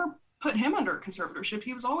 they never put him under a conservatorship.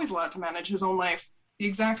 He was always allowed to manage his own life the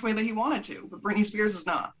exact way that he wanted to, but Britney Spears is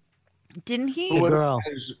not. Didn't he? Who would have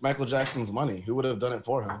managed Michael Jackson's money? Who would have done it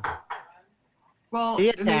for him? Well,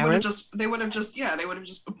 they would have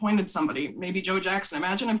just appointed somebody, maybe Joe Jackson.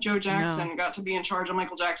 Imagine if Joe Jackson got to be in charge of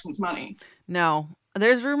Michael Jackson's money. No,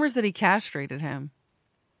 there's rumors that he castrated him,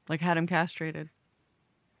 like had him castrated.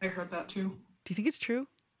 I heard that too. Do you think it's true?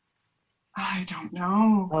 I don't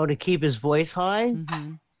know. Oh, to keep his voice high?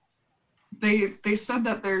 Mm-hmm. They said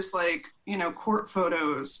that there's like, you know, court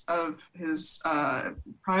photos of his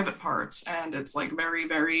private parts, and it's like very,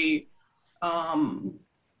 very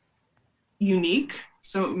unique.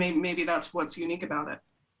 So maybe that's what's unique about it.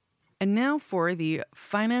 And now for the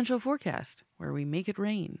financial forecast, where we make it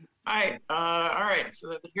rain. All right.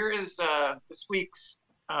 So here is this week's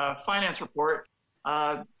finance report.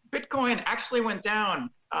 Bitcoin actually went down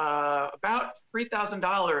about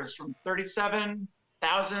 $3,000 from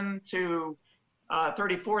 37,000 to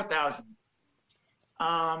 34,000.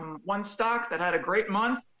 One stock that had a great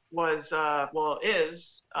month was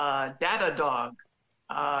is Datadog.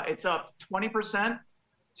 It's up 20%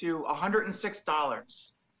 to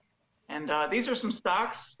 $106. And these are some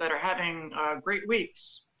stocks that are having great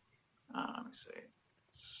weeks. Let me see.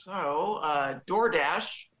 So DoorDash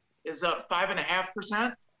is up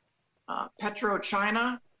 5.5%.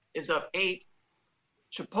 PetroChina is up 8%.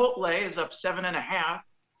 Chipotle is up 7.5%.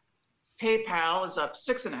 PayPal is up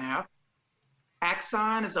 6.5%.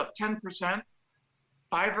 Axon is up 10%.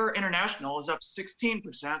 Fiverr International is up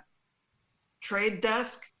 16%. Trade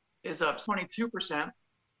Desk is up 22%.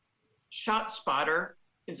 ShotSpotter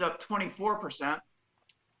is up 24%.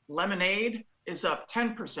 Lemonade is up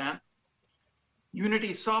 10%.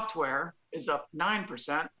 Unity Software is up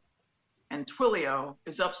 9%. And Twilio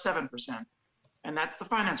is up 7%. And that's the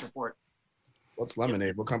finance report. What's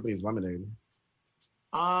Lemonade? What company is Lemonade?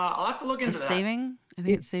 I'll have to look into It's that. saving? I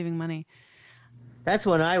think it's saving money. That's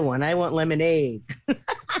what I want. I want lemonade.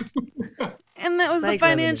 And that was the Like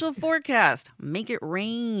financial forecast. Make it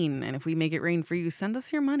rain. And if we make it rain for you, send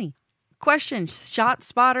us your money. Question, Shot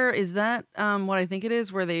Spotter, is that what I think it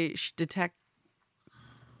is, where they detect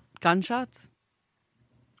gunshots?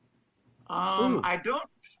 I'll have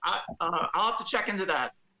to check into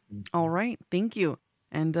that. All right, thank you.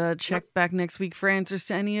 And check back next week for answers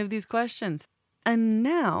to any of these questions. And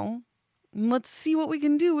now, let's see what we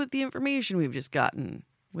can do with the information we've just gotten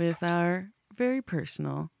with our very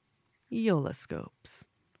personal Yolascopes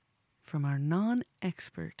from our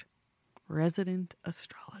non-expert resident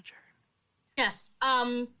astrologer. Yes.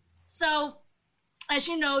 So, as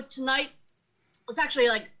you know, tonight, it's actually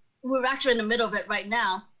we're actually in the middle of it right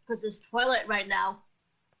now because it's twilight right now,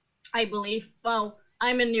 I believe. Well,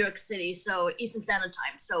 I'm in New York City, so Eastern Standard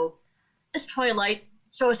Time. So it's twilight.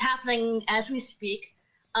 So it's happening as we speak.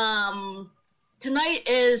 Tonight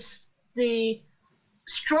is the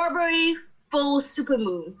strawberry full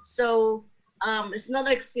supermoon. So it's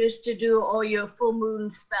another excuse to do all your full moon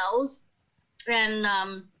spells. And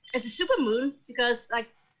it's a supermoon because,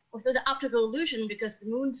 with the optical illusion, because the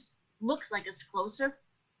moon looks like it's closer.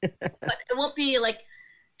 But it won't be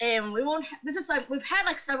we won't. This is we've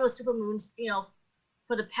had several supermoons,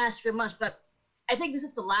 for the past few months, but I think this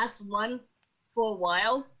is the last one for a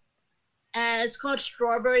while. And it's called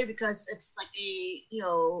Strawberry because it's a,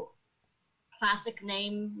 classic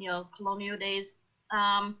name, colonial days.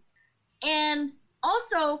 And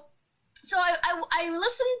also, so I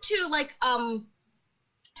listened to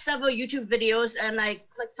several YouTube videos and I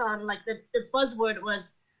clicked on the buzzword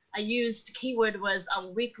was, the keyword was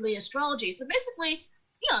weekly astrology. So basically,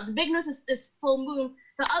 the big news is this full moon.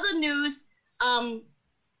 The other news,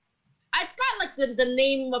 I forgot the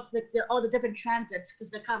name of all the different transits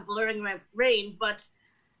because they're kind of blurring my brain. But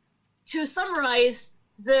to summarize,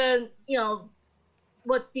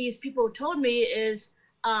 what these people told me is,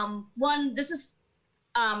 one, this is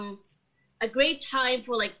a great time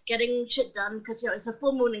for getting shit done because it's a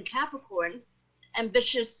full moon in Capricorn,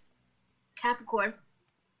 ambitious Capricorn.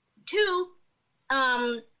 Two,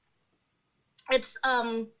 it's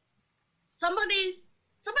somebody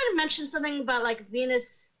mentioned something about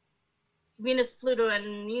Venus, Pluto,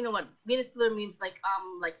 and you know what Venus, Pluto means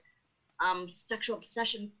sexual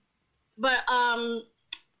obsession. But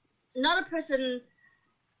another person,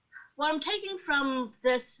 what I'm taking from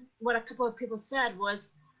this, what a couple of people said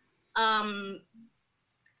was,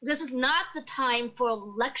 this is not the time for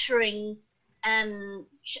lecturing and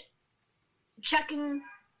checking.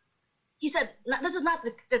 He said, this is not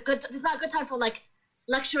this is not a good time for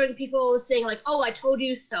lecturing people, saying oh, I told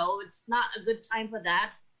you so. It's not a good time for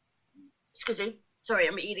that. Excuse me. Sorry,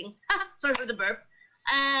 I'm eating. Sorry for the burp.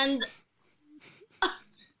 And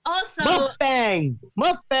also... Mukbang!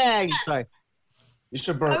 Mukbang! Yes. Sorry. You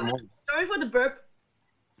should burp more. Sorry for the burp.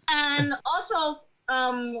 And also,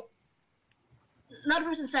 another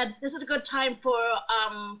person said this is a good time for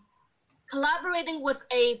collaborating with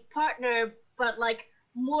a partner, but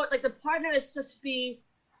more the partner is just be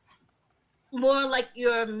more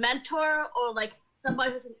your mentor or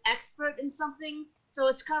somebody who's an expert in something. So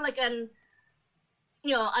it's kind of a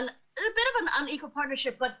bit of an unequal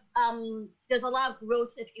partnership, but there's a lot of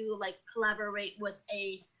growth if you collaborate with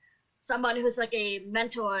somebody who's a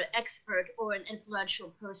mentor, expert, or an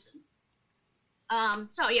influential person.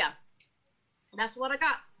 So yeah, that's what I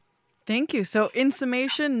got. Thank you. So in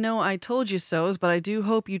summation, no I told you so's, but I do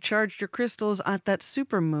hope you charged your crystals at that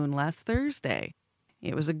supermoon last Thursday.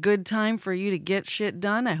 It was a good time for you to get shit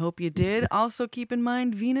done. I hope you did. Also keep in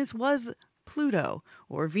mind, Venus was Pluto,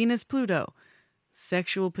 or Venus-Pluto,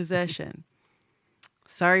 sexual possession.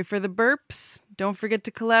 Sorry for the burps. Don't forget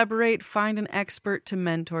to collaborate, find an expert to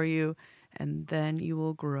mentor you, and then you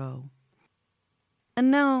will grow. And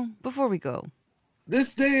now, before we go,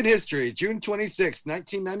 this day in history, June 26,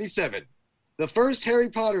 1997, the first Harry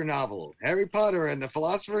Potter novel, Harry Potter and the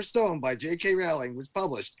Philosopher's Stone by J.K. Rowling, was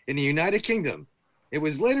published in the United Kingdom. It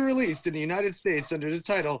was later released in the United States under the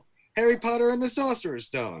title Harry Potter and the Sorcerer's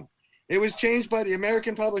Stone. It was changed by the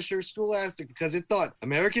American publisher Scholastic because it thought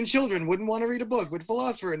American children wouldn't want to read a book with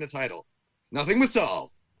philosopher in the title. Nothing was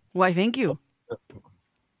solved. Why, thank you. I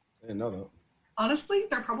didn't know that. Honestly,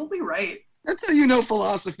 they're probably right. That's how you know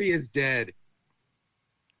philosophy is dead.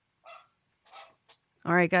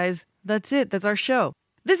 All right, guys, that's it. That's our show.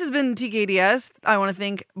 This has been TKDS. I want to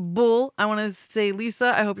thank Bull. I want to say,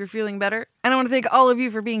 Lisa, I hope you're feeling better. And I want to thank all of you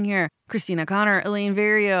for being here. Christina Connor, Elaine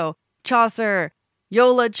Vario, Chaucer,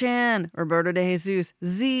 Yola Chan, Roberto De Jesus,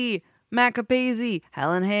 Z, Matt Capazzi,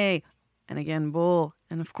 Helen Hay, and again, Bull.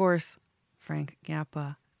 And of course, Frank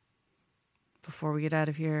Gappa. Before we get out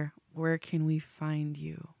of here, where can we find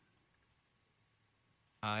you?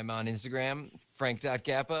 I'm on Instagram,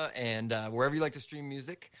 frank.gappa, and wherever you like to stream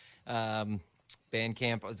music.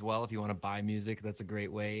 Bandcamp as well, if you want to buy music, that's a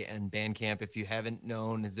great way. And Bandcamp, if you haven't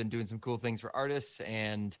known, has been doing some cool things for artists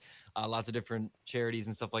and lots of different charities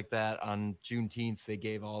and stuff like that. On Juneteenth, they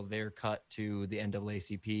gave all their cut to the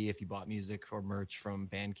NAACP if you bought music or merch from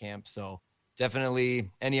Bandcamp. So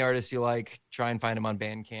definitely any artists you like, try and find them on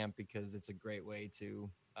Bandcamp, because it's a great way to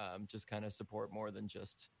just kind of support more than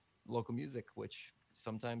just local music, which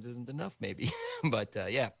sometimes isn't enough maybe. But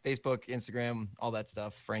yeah, Facebook, Instagram, all that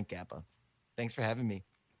stuff, Frank Gappa. Thanks for having me.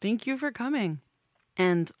 Thank you for coming.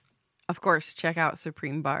 And of course, check out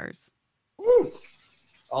Supreme Bars. Woo!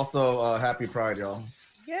 Also, happy Pride, y'all.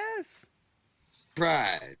 Yes.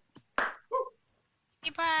 Pride.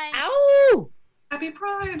 Happy Pride. Ow! Happy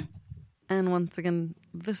Pride. And once again,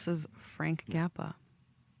 this is Frank Gappa.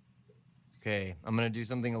 Okay, I'm going to do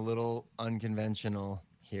something a little unconventional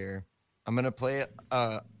here. I'm going to play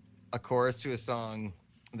a chorus to a song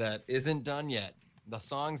that isn't done yet. The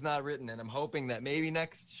song's not written, and I'm hoping that maybe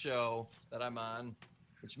next show that I'm on,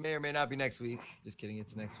 which may or may not be next week, just kidding,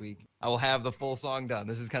 it's next week, I will have the full song done.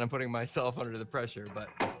 This is kind of putting myself under the pressure, but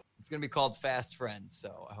it's going to be called Fast Friends,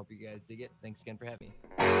 so I hope you guys dig it. Thanks again for having me.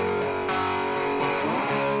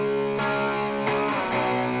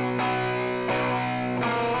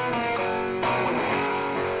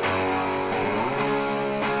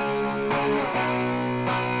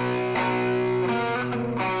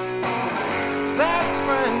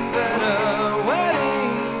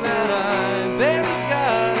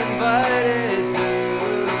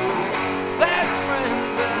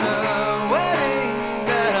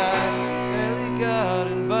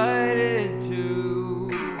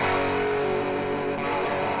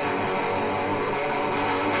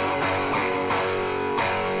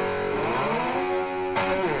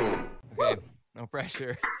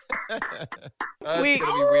 Pressure. Wait,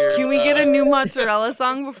 gonna be weird. Can we get a new mozzarella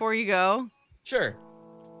song before you go? Sure.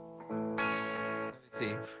 Let me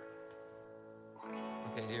see.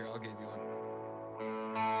 Okay, here, I'll give you one.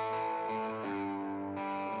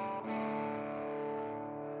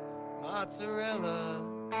 Mozzarella,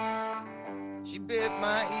 she bit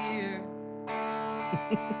my ear.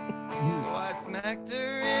 So I smacked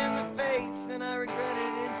her in the face and I regret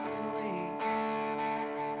it instantly.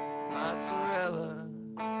 Mozzarella,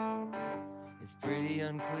 it's pretty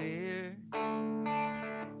unclear.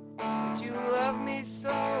 But you love me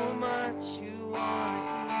so much, you want to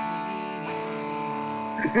eat me.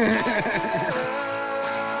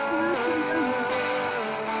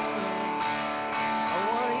 I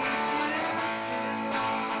want to eat you too.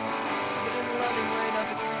 But in a loving way, not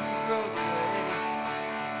the creepy, gross way.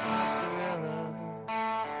 Mozzarella.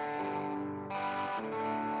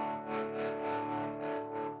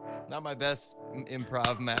 Not my best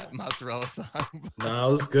improv mozzarella song. No,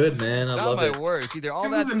 it was good, man. I Not love my it. worst either. All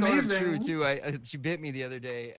It was that's sort of amazing. true too. She bit me the other day